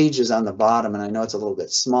 the age is on the bottom, and I know it's a little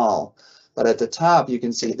bit small, but at the top, you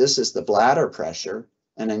can see this is the bladder pressure.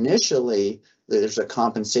 And initially, there's a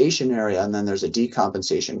compensation area, and then there's a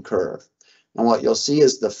decompensation curve. And what you'll see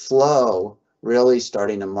is the flow really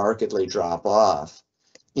starting to markedly drop off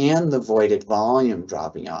and the voided volume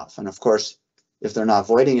dropping off. And of course, if they're not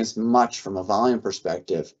voiding as much from a volume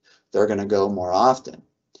perspective, they're going to go more often.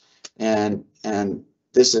 And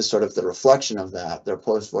this is sort of the reflection of that. Their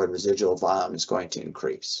post-void residual volume is going to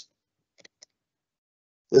increase.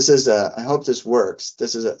 This is I hope this works.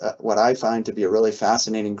 This is what I find to be a really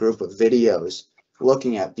fascinating group of videos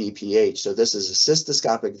looking at BPH. So this is a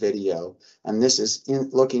cystoscopic video, and this is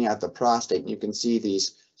looking at the prostate. And you can see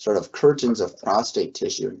these sort of curtains of prostate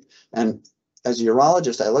tissue. And as a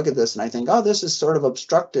urologist, I look at this and I think, oh, this is sort of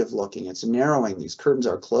obstructive looking. It's narrowing. These curtains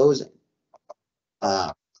are closing.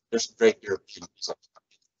 There's some great European music.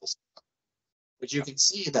 But you can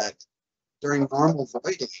see that during normal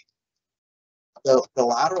voiding, the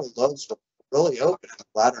lateral lobes will really open and the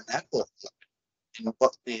bladder neck will open. And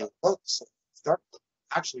what may look so dark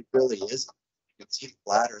actually really isn't. You can see the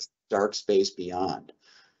bladder's dark space beyond.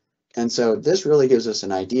 And so this really gives us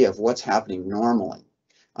an idea of what's happening normally.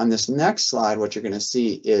 On this next slide, what you're going to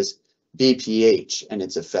see is BPH and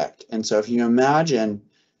its effect. And so if you imagine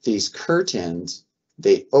these curtains,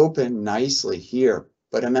 they open nicely here.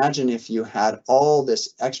 But imagine if you had all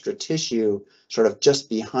this extra tissue sort of just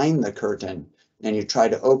behind the curtain and you try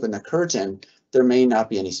to open the curtain, there may not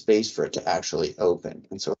be any space for it to actually open.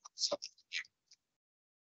 And so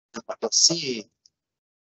what you'll see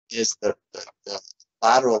is the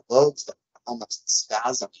lateral lobes that are almost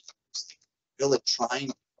spasm, really trying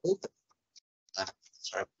to open.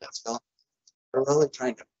 Sorry, that's film. We're really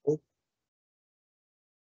trying to open.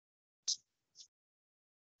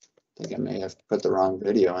 I think I may have put the wrong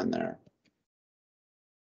video in there.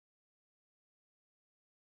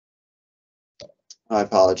 I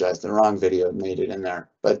apologize. The wrong video made it in there.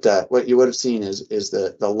 But what you would have seen is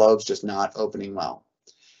the lobes just not opening well.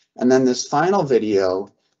 And then this final video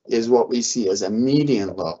is what we see as a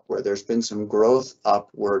median lobe, where there's been some growth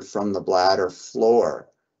upward from the bladder floor.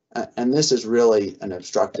 And this is really an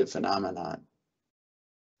obstructive phenomenon.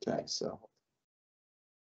 Okay, so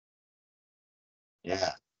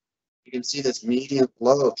yeah, you can see this median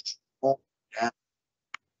lobe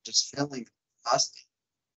just filling the prostate.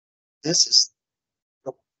 This is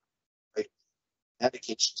right.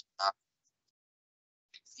 Medications not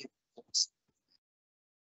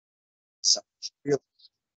so really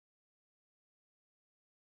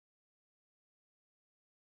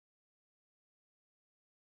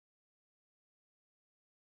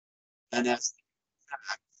And that's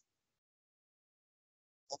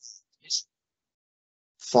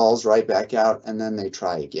falls right back out, and then they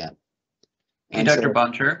try again. Hey, And Dr. so,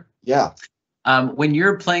 Boncher. yeah. When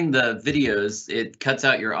you're playing the videos, it cuts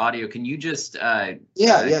out your audio. Can you just go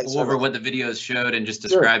over what the videos showed and just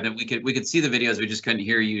describe them? We could see the videos, we just couldn't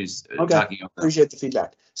hear you talking over them. Appreciate the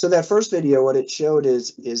feedback. So that first video, what it showed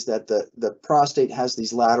is that the prostate has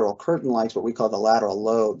these lateral curtain-like, what we call the lateral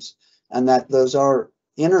lobes, and that those are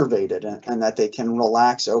innervated and that they can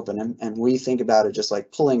relax open. And we think about it just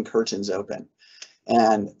like pulling curtains open.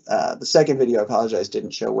 And the second video, I apologize,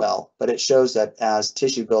 didn't show well, but it shows that as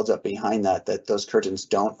tissue builds up behind that those curtains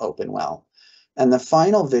don't open well. And the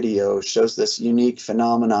final video shows this unique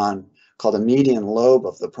phenomenon called a median lobe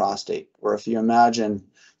of the prostate, where if you imagine,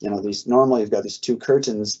 normally you've got these two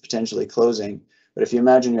curtains potentially closing, but if you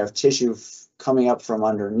imagine you have tissue coming up from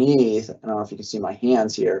underneath, I don't know if you can see my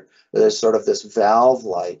hands here, but there's sort of this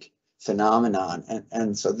valve-like phenomenon.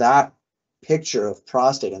 And so that picture of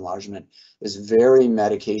prostate enlargement is very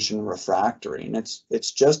medication refractory, and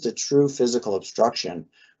it's just a true physical obstruction,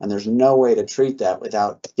 and there's no way to treat that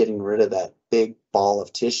without getting rid of that big ball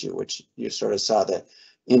of tissue, which you sort of saw the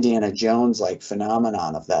Indiana Jones like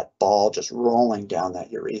phenomenon of that ball just rolling down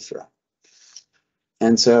that urethra.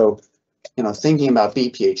 And so, thinking about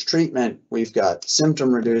BPH treatment, we've got symptom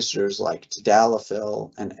reducers like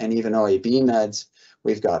tadalafil and even OAB meds.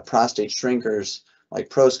 We've got prostate shrinkers like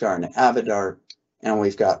Proscar and Avodart, and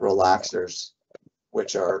we've got relaxers,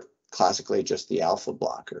 which are classically just the alpha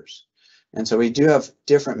blockers. And so we do have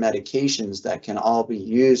different medications that can all be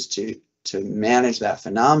used to manage that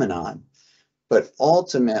phenomenon, but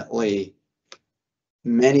ultimately,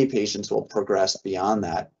 many patients will progress beyond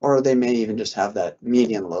that, or they may even just have that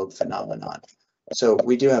median lobe phenomenon. So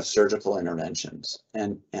we do have surgical interventions,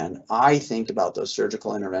 and I think about those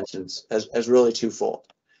surgical interventions as really twofold.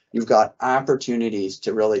 You've got opportunities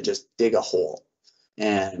to really just dig a hole,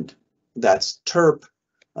 and that's TURP.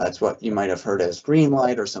 That's what you might have heard as green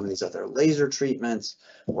light, or some of these other laser treatments,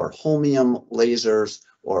 or holmium lasers,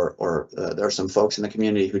 or there are some folks in the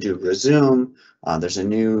community who do Resume. There's a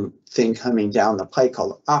new thing coming down the pike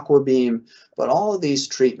called Aquabeam. But all of these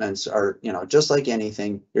treatments are, just like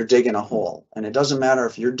anything, you're digging a hole. And it doesn't matter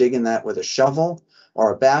if you're digging that with a shovel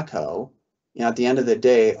or a backhoe. At the end of the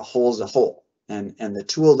day, a hole is a hole. And the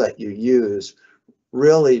tool that you use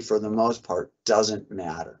really, for the most part, doesn't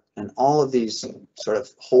matter. And all of these sort of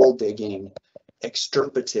hole digging,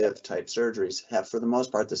 extirpative type surgeries have, for the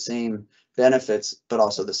most part, the same benefits, but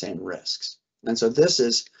also the same risks. And so this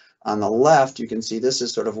is, on the left, you can see this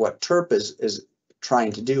is sort of what TURP is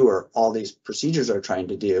trying to do, or all these procedures are trying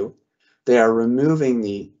to do. They are removing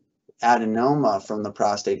the adenoma from the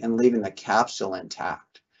prostate and leaving the capsule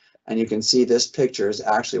intact. And you can see this picture is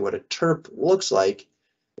actually what a TURP looks like.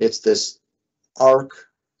 It's this arc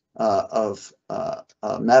of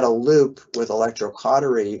a metal loop with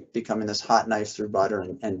electrocautery becoming this hot knife through butter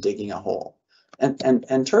and digging a hole. And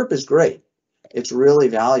TURP is great. It's really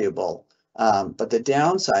valuable. But the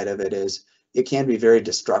downside of it is it can be very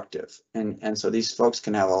destructive. And so these folks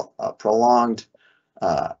can have a prolonged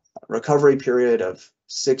recovery period of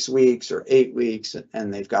 6 weeks or 8 weeks,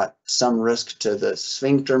 and they've got some risk to the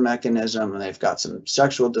sphincter mechanism, and they've got some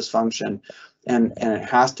sexual dysfunction, and it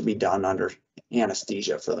has to be done under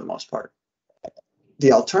anesthesia for the most part.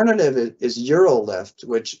 The alternative is UroLift,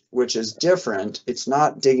 which is different. It's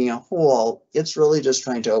not digging a hole, it's really just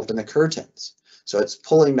trying to open the curtains. So it's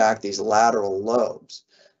pulling back these lateral lobes.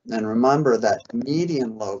 And remember that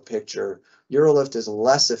median lobe picture, UroLift is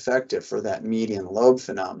less effective for that median lobe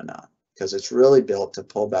phenomenon, because it's really built to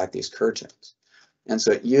pull back these curtains. And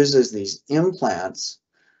so it uses these implants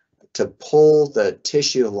to pull the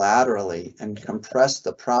tissue laterally and compress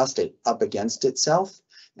the prostate up against itself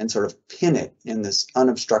and sort of pin it in this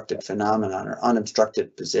unobstructed phenomenon or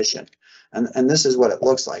unobstructed position. And this is what it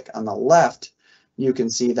looks like. On the left, you can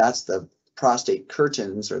see that's the prostate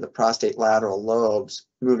curtains, or the prostate lateral lobes,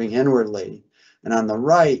 moving inwardly. And on the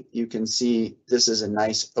right, you can see this is a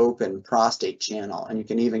nice open prostate channel. And you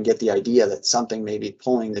can even get the idea that something may be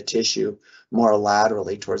pulling the tissue more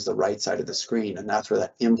laterally towards the right side of the screen. And that's where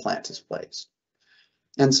that implant is placed.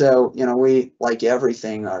 And so, we, like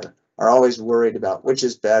everything, are always worried about which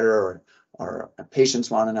is better, or patients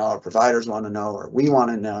want to know, or providers want to know, or we want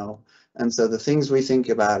to know. And so the things we think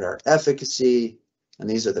about are efficacy, and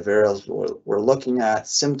these are the variables we're looking at.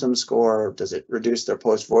 Symptom score, does it reduce their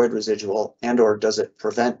post-void residual, and/or does it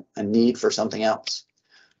prevent a need for something else?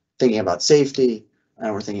 Thinking about safety,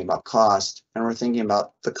 and we're thinking about cost, and we're thinking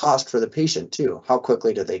about the cost for the patient too. How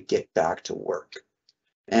quickly do they get back to work?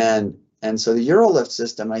 And so the UroLift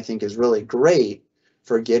system, I think, is really great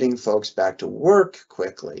for getting folks back to work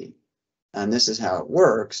quickly. And this is how it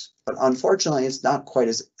works. But unfortunately, it's not quite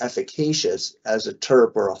as efficacious as a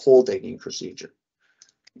TURP or a hole digging procedure.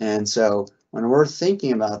 And so when we're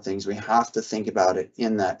thinking about things, we have to think about it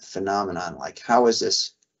in that phenomenon, like how is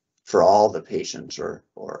this for all the patients, or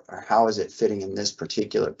how is it fitting in this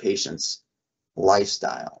particular patient's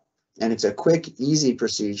lifestyle? And it's a quick, easy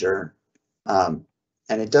procedure, and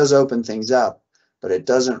it does open things up, but it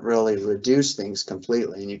doesn't really reduce things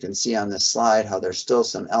completely. And you can see on this slide how there's still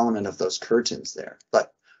some element of those curtains there,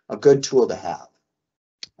 but a good tool to have.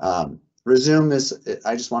 Resume is,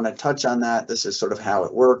 I just want to touch on that. This is sort of how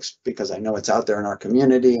it works because I know it's out there in our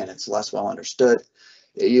community and it's less well understood.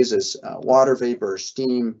 It uses water vapor or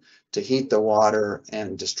steam to heat the water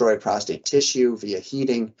and destroy prostate tissue via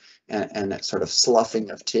heating and that sort of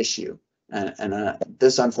sloughing of tissue. And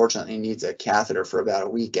this unfortunately needs a catheter for about a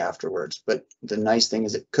week afterwards. But the nice thing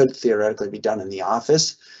is it could theoretically be done in the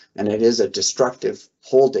office, and it is a destructive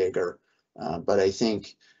hole digger. But I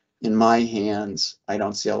think in my hands, I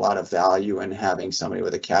don't see a lot of value in having somebody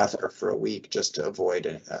with a catheter for a week just to avoid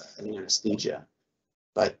an anesthesia.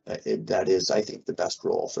 But that is, I think, the best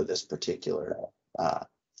role for this particular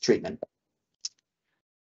treatment.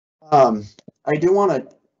 I do want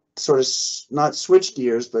to sort of not switch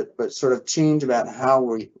gears, but sort of change about how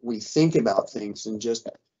we think about things and just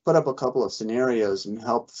put up a couple of scenarios and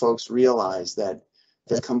help folks realize that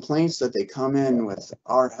the complaints that they come in with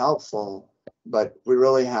are helpful, but we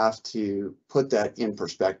really have to put that in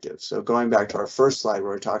perspective. So going back to our first slide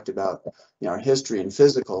where we talked about our history and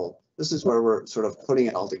physical, this is where we're sort of putting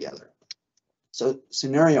it all together. So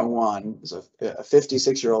scenario one is a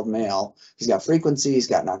 56-year-old male. He's got frequency, he's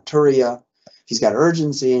got nocturia, he's got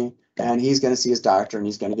urgency, and he's going to see his doctor and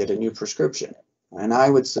he's going to get a new prescription. And I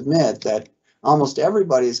would submit that almost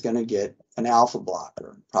everybody is going to get an alpha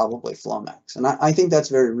blocker, probably Flomax. And I think that's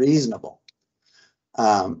very reasonable.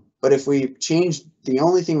 But if we change, the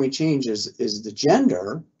only thing we change is the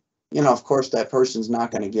gender, of course, that person's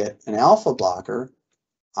not going to get an alpha blocker.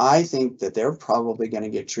 I think that they're probably going to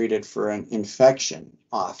get treated for an infection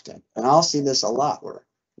often. And I'll see this a lot where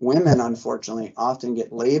women, unfortunately, often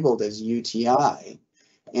get labeled as UTI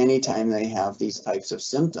anytime they have these types of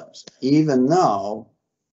symptoms, even though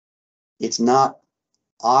it's not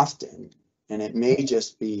often, and it may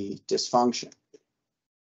just be dysfunction.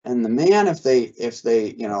 And the man, if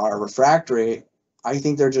they are refractory, I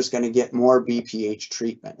think they're just going to get more BPH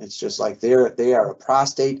treatment. It's just like they are a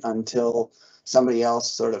prostate until somebody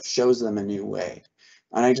else sort of shows them a new way.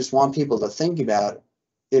 And I just want people to think about,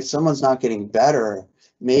 if someone's not getting better,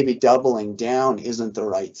 maybe doubling down isn't the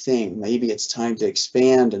right thing. Maybe it's time to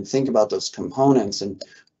expand and think about those components. And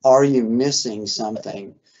are you missing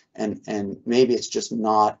something? And maybe it's just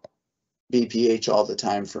not BPH all the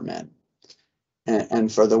time for men.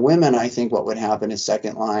 And for the women, I think what would happen is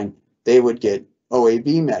second line, they would get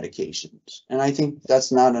OAB medications. And I think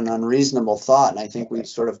that's not an unreasonable thought. And I think we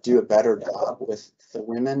sort of do a better job with the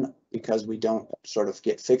women because we don't sort of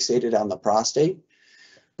get fixated on the prostate,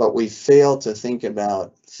 but we fail to think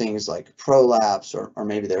about things like prolapse or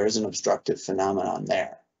maybe there is an obstructive phenomenon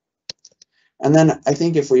there. And then I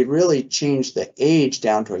think if we really change the age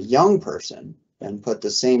down to a young person and put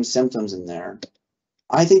the same symptoms in there,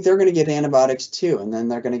 I think they're going to get antibiotics too. And then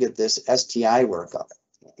they're going to get this STI workup.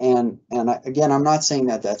 And again, I'm not saying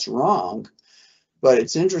that that's wrong, but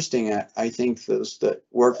it's interesting. I think those that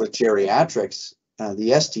work with geriatrics,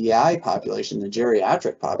 the STI population, the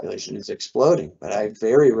geriatric population is exploding, but I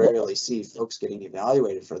very rarely see folks getting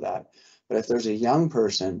evaluated for that. But if there's a young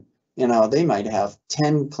person, they might have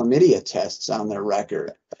 10 chlamydia tests on their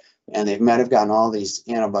record, and they might have gotten all these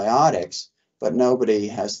antibiotics, but nobody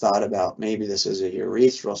has thought about maybe this is a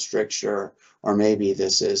urethral stricture, or maybe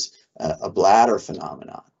this is a bladder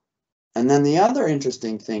phenomenon. And then the other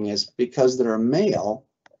interesting thing is because they're a male,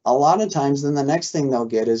 a lot of times then the next thing they'll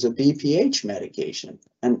get is a BPH medication.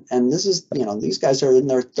 And this is, these guys are in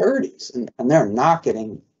their 30s and they're not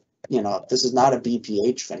getting, this is not a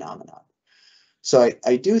BPH phenomenon. So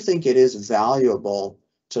I do think it is valuable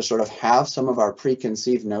to sort of have some of our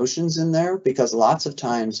preconceived notions in there, because lots of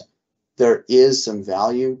times there is some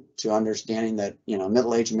value to understanding that,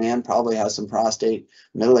 middle-aged man probably has some prostate,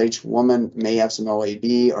 middle-aged woman may have some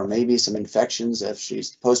OAB or maybe some infections if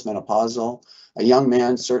she's postmenopausal. A young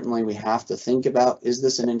man, certainly we have to think about, is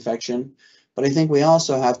this an infection? But I think we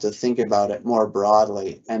also have to think about it more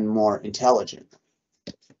broadly and more intelligently.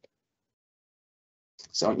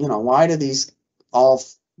 So, why do these all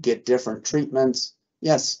get different treatments?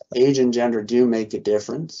 Yes, age and gender do make a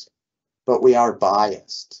difference, but we are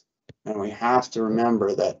biased. And we have to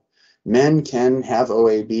remember that men can have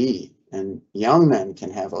OAB and young men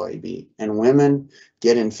can have OAB, and women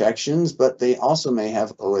get infections, but they also may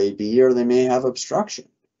have OAB or they may have obstruction.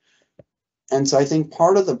 And so I think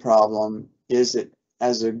part of the problem is that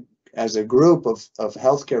as a group of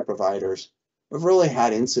healthcare providers, we've really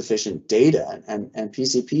had insufficient data, and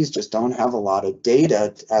PCPs just don't have a lot of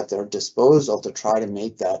data at their disposal to try to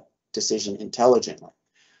make that decision intelligently.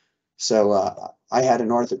 So I had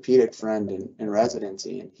an orthopedic friend in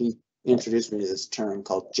residency, and he introduced me to this term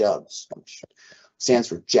called JUBS, which stands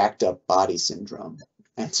for jacked up body syndrome.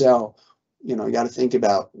 And so, you got to think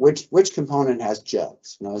about which component has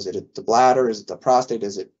JUBS. Is it the bladder? Is it the prostate?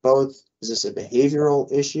 Is it both? Is this a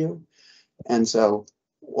behavioral issue? And so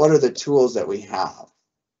what are the tools that we have?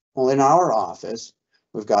 Well, in our office,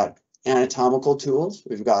 we've got anatomical tools.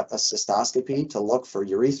 We've got a cystoscopy to look for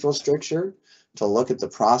urethral stricture, to look at the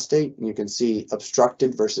prostate, and you can see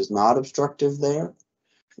obstructed versus not obstructive there.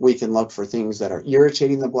 We can look for things that are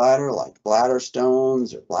irritating the bladder, like bladder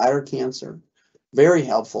stones or bladder cancer. Very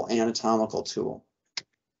helpful anatomical tool.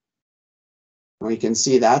 And we can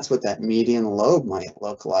see that's what that median lobe might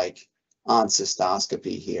look like on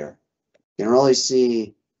cystoscopy here. You can really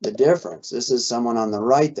see the difference. This is someone on the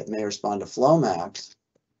right that may respond to Flomax,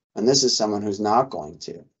 and this is someone who's not going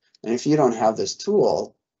to. And if you don't have this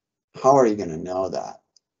tool, how are you going to know that?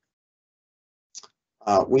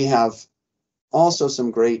 We have also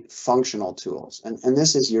some great functional tools, and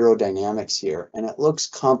this is urodynamics here, and it looks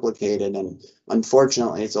complicated, and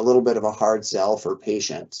unfortunately it's a little bit of a hard sell for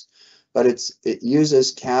patients, but it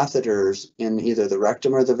uses catheters in either the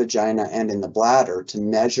rectum or the vagina and in the bladder to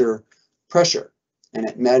measure pressure, and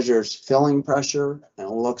it measures filling pressure, and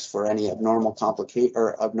it looks for any abnormal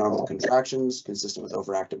contractions consistent with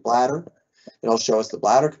overactive bladder. It'll show us the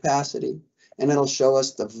bladder capacity, and it'll show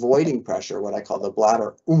us the voiding pressure, what I call the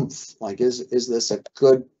bladder oomph. Like, is this a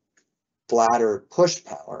good bladder push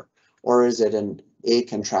power, or is it an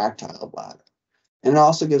acontractile bladder? And it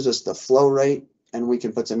also gives us the flow rate, and we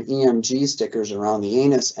can put some EMG stickers around the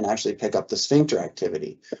anus and actually pick up the sphincter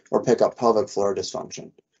activity or pick up pelvic floor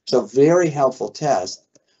dysfunction. So very helpful test.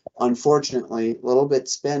 Unfortunately, a little bit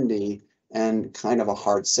spendy and kind of a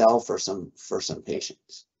hard sell for some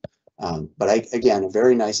patients. But again, a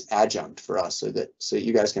very nice adjunct for us so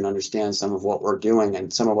you guys can understand some of what we're doing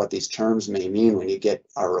and some of what these terms may mean when you get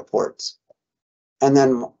our reports. And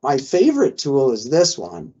then my favorite tool is this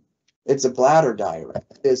one. It's a bladder diary.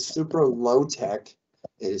 It is super low tech,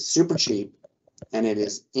 it is super cheap, and it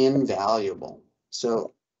is invaluable.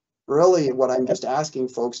 So really what I'm just asking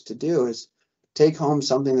folks to do is take home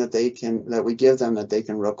something that we give them that they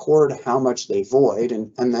can record how much they void,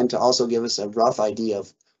 and then to also give us a rough idea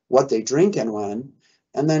of what they drink and when,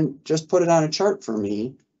 and then just put it on a chart for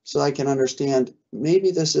me so I can understand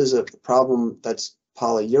maybe this is a problem that's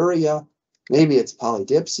polyuria, maybe it's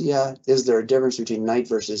polydipsia. Is there a difference between night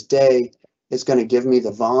versus day? It's going to give me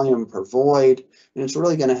the volume per void, and it's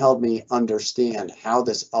really going to help me understand how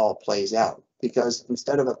this all plays out. Because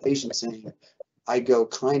instead of a patient saying, I go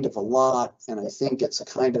kind of a lot and I think it's a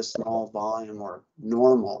kind of small volume or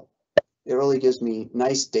normal, it really gives me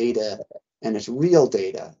nice data, and it's real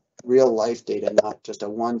data, real life data, not just a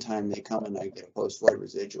one-time they come and I get a post-void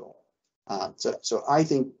residual. So I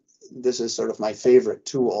think this is sort of my favorite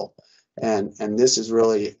tool, and this is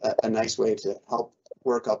really a nice way to help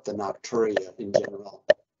work up the nocturia in general,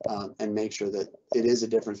 and make sure that it is a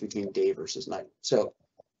difference between day versus night. So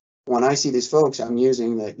when I see these folks, I'm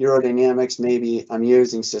using the urodynamics, maybe I'm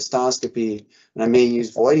using cystoscopy, and I may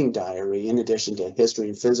use voiding diary in addition to history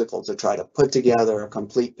and physical to try to put together a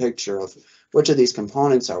complete picture of which of these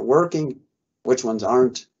components are working, which ones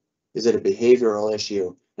aren't, is it a behavioral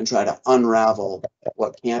issue, and try to unravel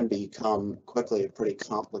what can become quickly a pretty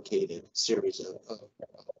complicated series of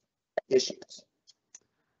issues.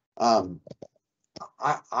 I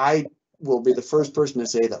will be the first person to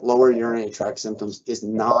say that lower urinary tract symptoms is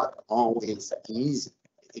not always easy.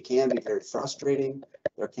 It can be very frustrating.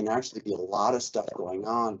 There can actually be a lot of stuff going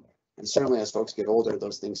on. And certainly as folks get older,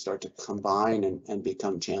 those things start to combine and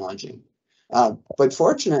become challenging. But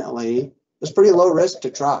fortunately, it's pretty low risk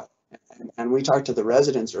to try. And we talked to the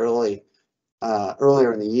residents earlier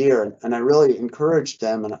in the year, and I really encouraged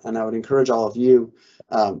them, and I would encourage all of you,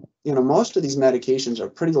 most of these medications are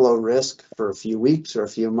pretty low risk for a few weeks or a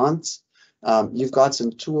few months. You've got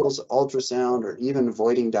some tools, ultrasound or even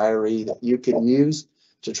voiding diary, that you can use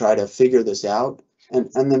to try to figure this out. And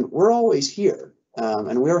then we're always here,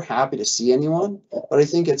 and we're happy to see anyone. But I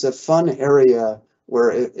think it's a fun area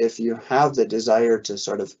where if you have the desire to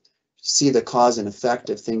sort of see the cause and effect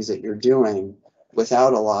of things that you're doing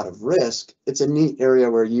without a lot of risk, it's a neat area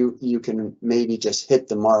where you can maybe just hit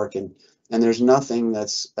the mark and And there's nothing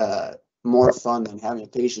that's more fun than having a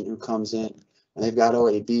patient who comes in and they've got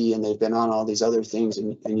OAB and they've been on all these other things,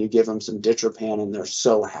 and you give them some ditropan and they're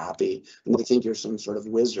so happy and they think you're some sort of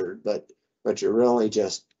wizard, but you're really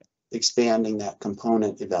just expanding that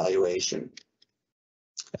component evaluation.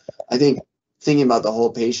 I think thinking about the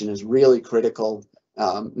whole patient is really critical,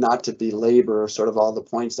 not to belabor sort of all the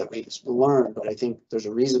points that we learn, but I think there's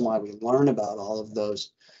a reason why we learn about all of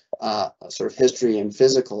those sort of history and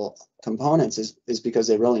physical components is because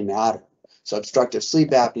they really matter. So obstructive sleep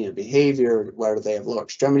apnea behavior, where they have lower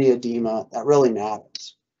extremity edema, that really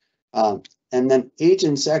matters. And then age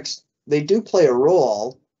and sex, they do play a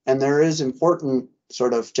role, and there is important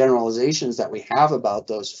sort of generalizations that we have about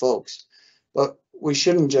those folks, but we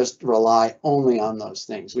shouldn't just rely only on those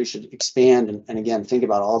things. We should expand and again, think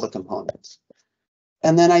about all the components.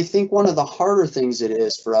 And then I think one of the harder things it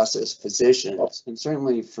is for us as physicians, and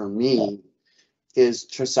certainly for me, is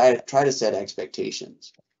to try to set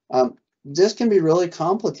expectations. This can be really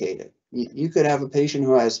complicated. You could have a patient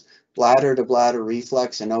who has bladder to bladder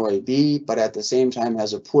reflex and OAB, but at the same time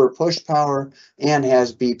has a poor push power and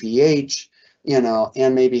has BPH,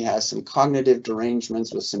 and maybe has some cognitive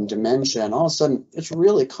derangements with some dementia. And all of a sudden, it's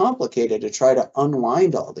really complicated to try to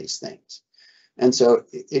unwind all these things. And so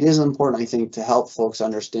it is important, I think, to help folks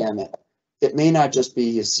understand that it may not just be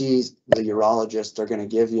you see the urologist, they're going to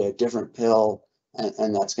give you a different pill,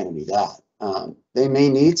 and that's going to be that. They may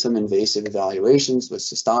need some invasive evaluations with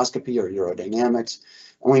cystoscopy or urodynamics,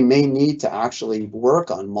 and we may need to actually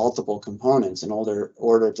work on multiple components in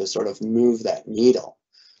order to sort of move that needle.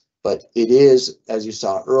 But it is, as you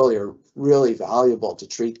saw earlier, really valuable to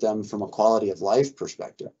treat them from a quality of life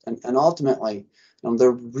perspective. And ultimately,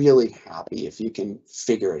 they're really happy if you can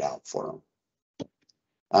figure it out for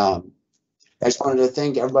them. I just wanted to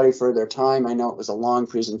thank everybody for their time. I know it was a long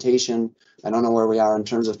presentation. I don't know where we are in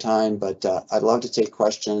terms of time, but I'd love to take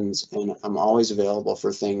questions, and I'm always available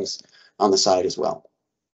for things on the side as well.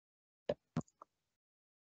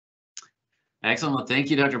 Excellent. Well,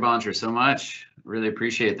 thank you, Dr. Boncher, so much. Really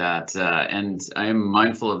appreciate that. And I am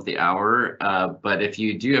mindful of the hour, but if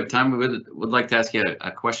you do have time, we would like to ask you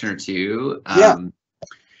a question or two. Yeah.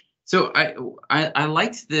 So I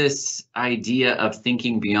liked this idea of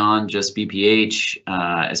thinking beyond just BPH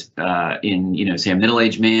in say a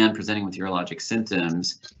middle-aged man presenting with urologic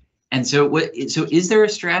symptoms. And so is there a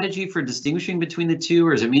strategy for distinguishing between the two,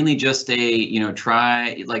 or is it mainly just a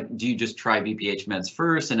do you just try BPH meds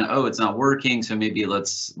first and it's not working, so maybe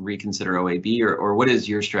let's reconsider OAB, or what is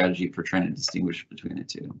your strategy for trying to distinguish between the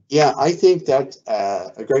two? Yeah, I think that's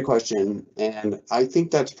a great question, and I think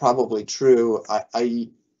that's probably true.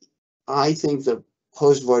 I think the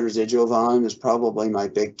post-void residual volume is probably my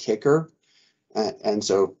big kicker. And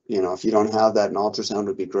so, if you don't have that, an ultrasound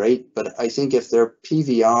would be great. But I think if their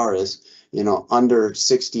PVR is, under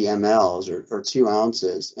 60 mLs or 2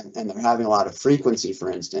 ounces, and they're having a lot of frequency, for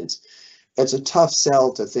instance, it's a tough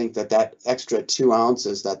sell to think that extra 2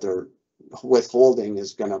 ounces that they're withholding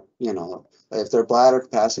is going to, if their bladder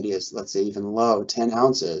capacity is, let's say, even low, 10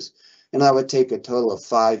 ounces, and that would take a total of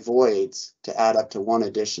 5 voids to add up to 1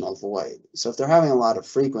 additional void. So if they're having a lot of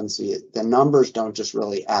frequency, the numbers don't just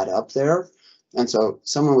really add up there. And so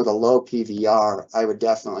someone with a low PVR, I would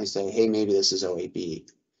definitely say, hey, maybe this is OAB.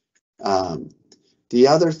 The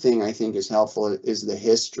other thing I think is helpful is the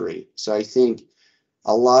history. So I think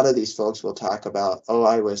a lot of these folks will talk about,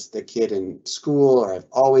 I was the kid in school, or I've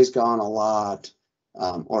always gone a lot.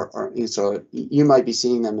 So you might be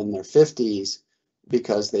seeing them in their 50s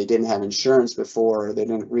because they didn't have insurance before, or they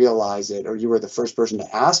didn't realize it, or you were the first person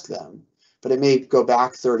to ask them. But it may go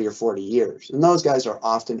back 30 or 40 years. And those guys are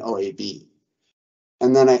often OAB.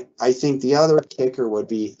 And then I think the other kicker would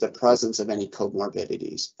be the presence of any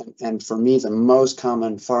comorbidities. And for me, the most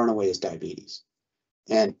common far and away is diabetes.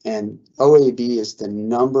 And OAB is the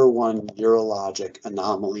 #1 urologic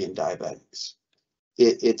anomaly in diabetics.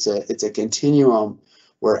 It's a continuum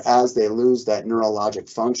where as they lose that neurologic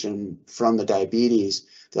function from the diabetes,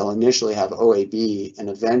 they'll initially have OAB, and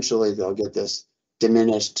eventually they'll get this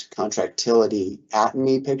diminished contractility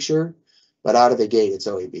atony picture, but out of the gate, it's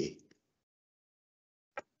OAB.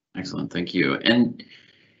 Excellent, thank you. And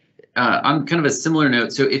on kind of a similar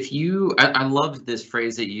note, so if I loved this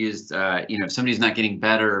phrase that you used, if somebody's not getting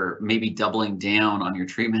better, maybe doubling down on your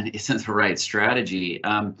treatment isn't the right strategy.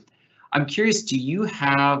 I'm curious, do you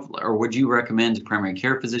have, or would you recommend to primary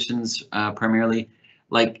care physicians primarily,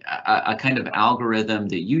 like a kind of algorithm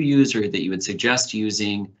that you use or that you would suggest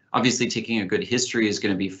using? Obviously, taking a good history is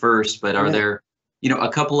going to be first, but are there a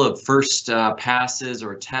couple of first passes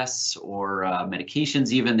or tests or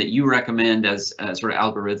medications even that you recommend as sort of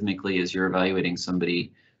algorithmically as you're evaluating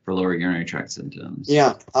somebody for for lower urinary tract symptoms?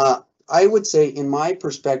 Yeah, I would say, in my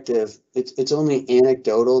perspective, it's only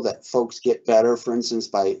anecdotal that folks get better, for instance,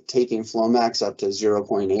 by taking Flomax up to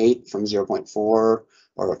 0.8 from 0.4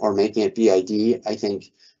 or making it BID. I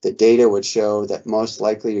think the data would show that most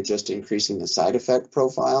likely you're just increasing the side effect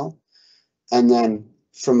profile. And then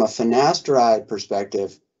from a finasteride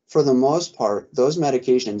perspective, for the most part, those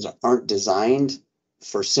medications aren't designed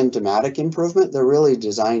for symptomatic improvement. They're really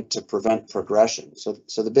designed to prevent progression. So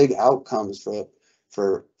the big outcomes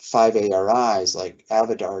for 5-ARIs like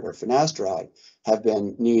Avodart or finasteride have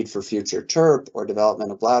been need for future TERP or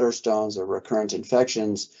development of bladder stones or recurrent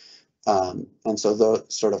infections. And so the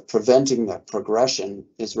sort of preventing that progression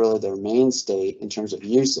is really their mainstay in terms of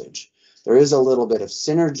usage. There is a little bit of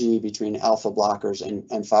synergy between alpha blockers and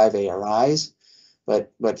 5-ARIs,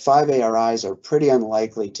 but 5-ARIs are pretty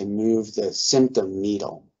unlikely to move the symptom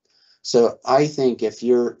needle. So I think to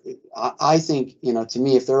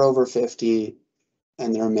me, if they're over 50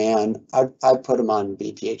 and they're a man, I'd put them on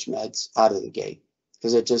BPH meds out of the gate,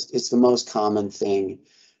 because it's the most common thing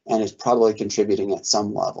and it's probably contributing at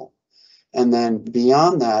some level. And then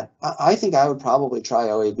beyond that, I think I would probably try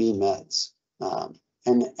OAB meds.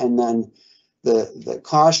 And then the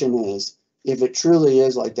caution is, if it truly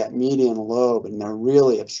is like that median lobe and they're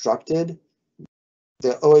really obstructed,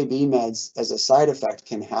 the OAB meds as a side effect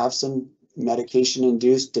can have some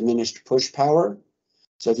medication-induced diminished push power.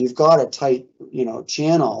 So if you've got a tight,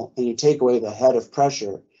 channel and you take away the head of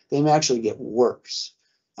pressure, they may actually get worse.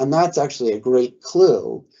 And that's actually a great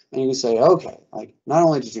clue. And you can say, okay, like, not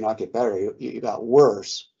only did you not get better, you got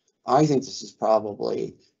worse. I think this is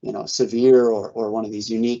probably, severe or one of these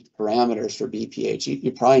unique parameters for BPH.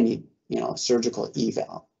 You probably need, surgical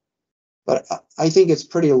eval. But I think it's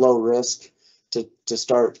pretty low risk to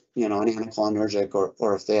start, an anticholinergic,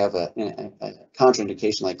 or if they have a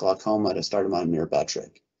contraindication like glaucoma, to start them on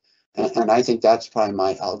myrbetriq. And I think that's probably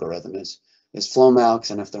my algorithm is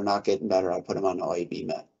Flomax, and if they're not getting better, I put them on OAB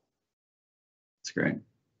med. That's great.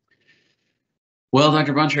 Well,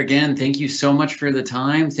 Dr. Buncher, again, thank you so much for the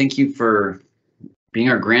time. Thank you for being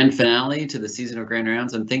our grand finale to the season of Grand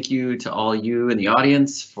Rounds, and thank you to all you in the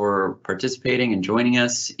audience for participating and joining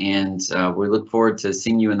us. And we look forward to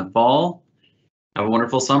seeing you in the fall. Have a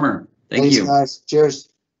wonderful summer. Thank you. Thanks, guys. Cheers.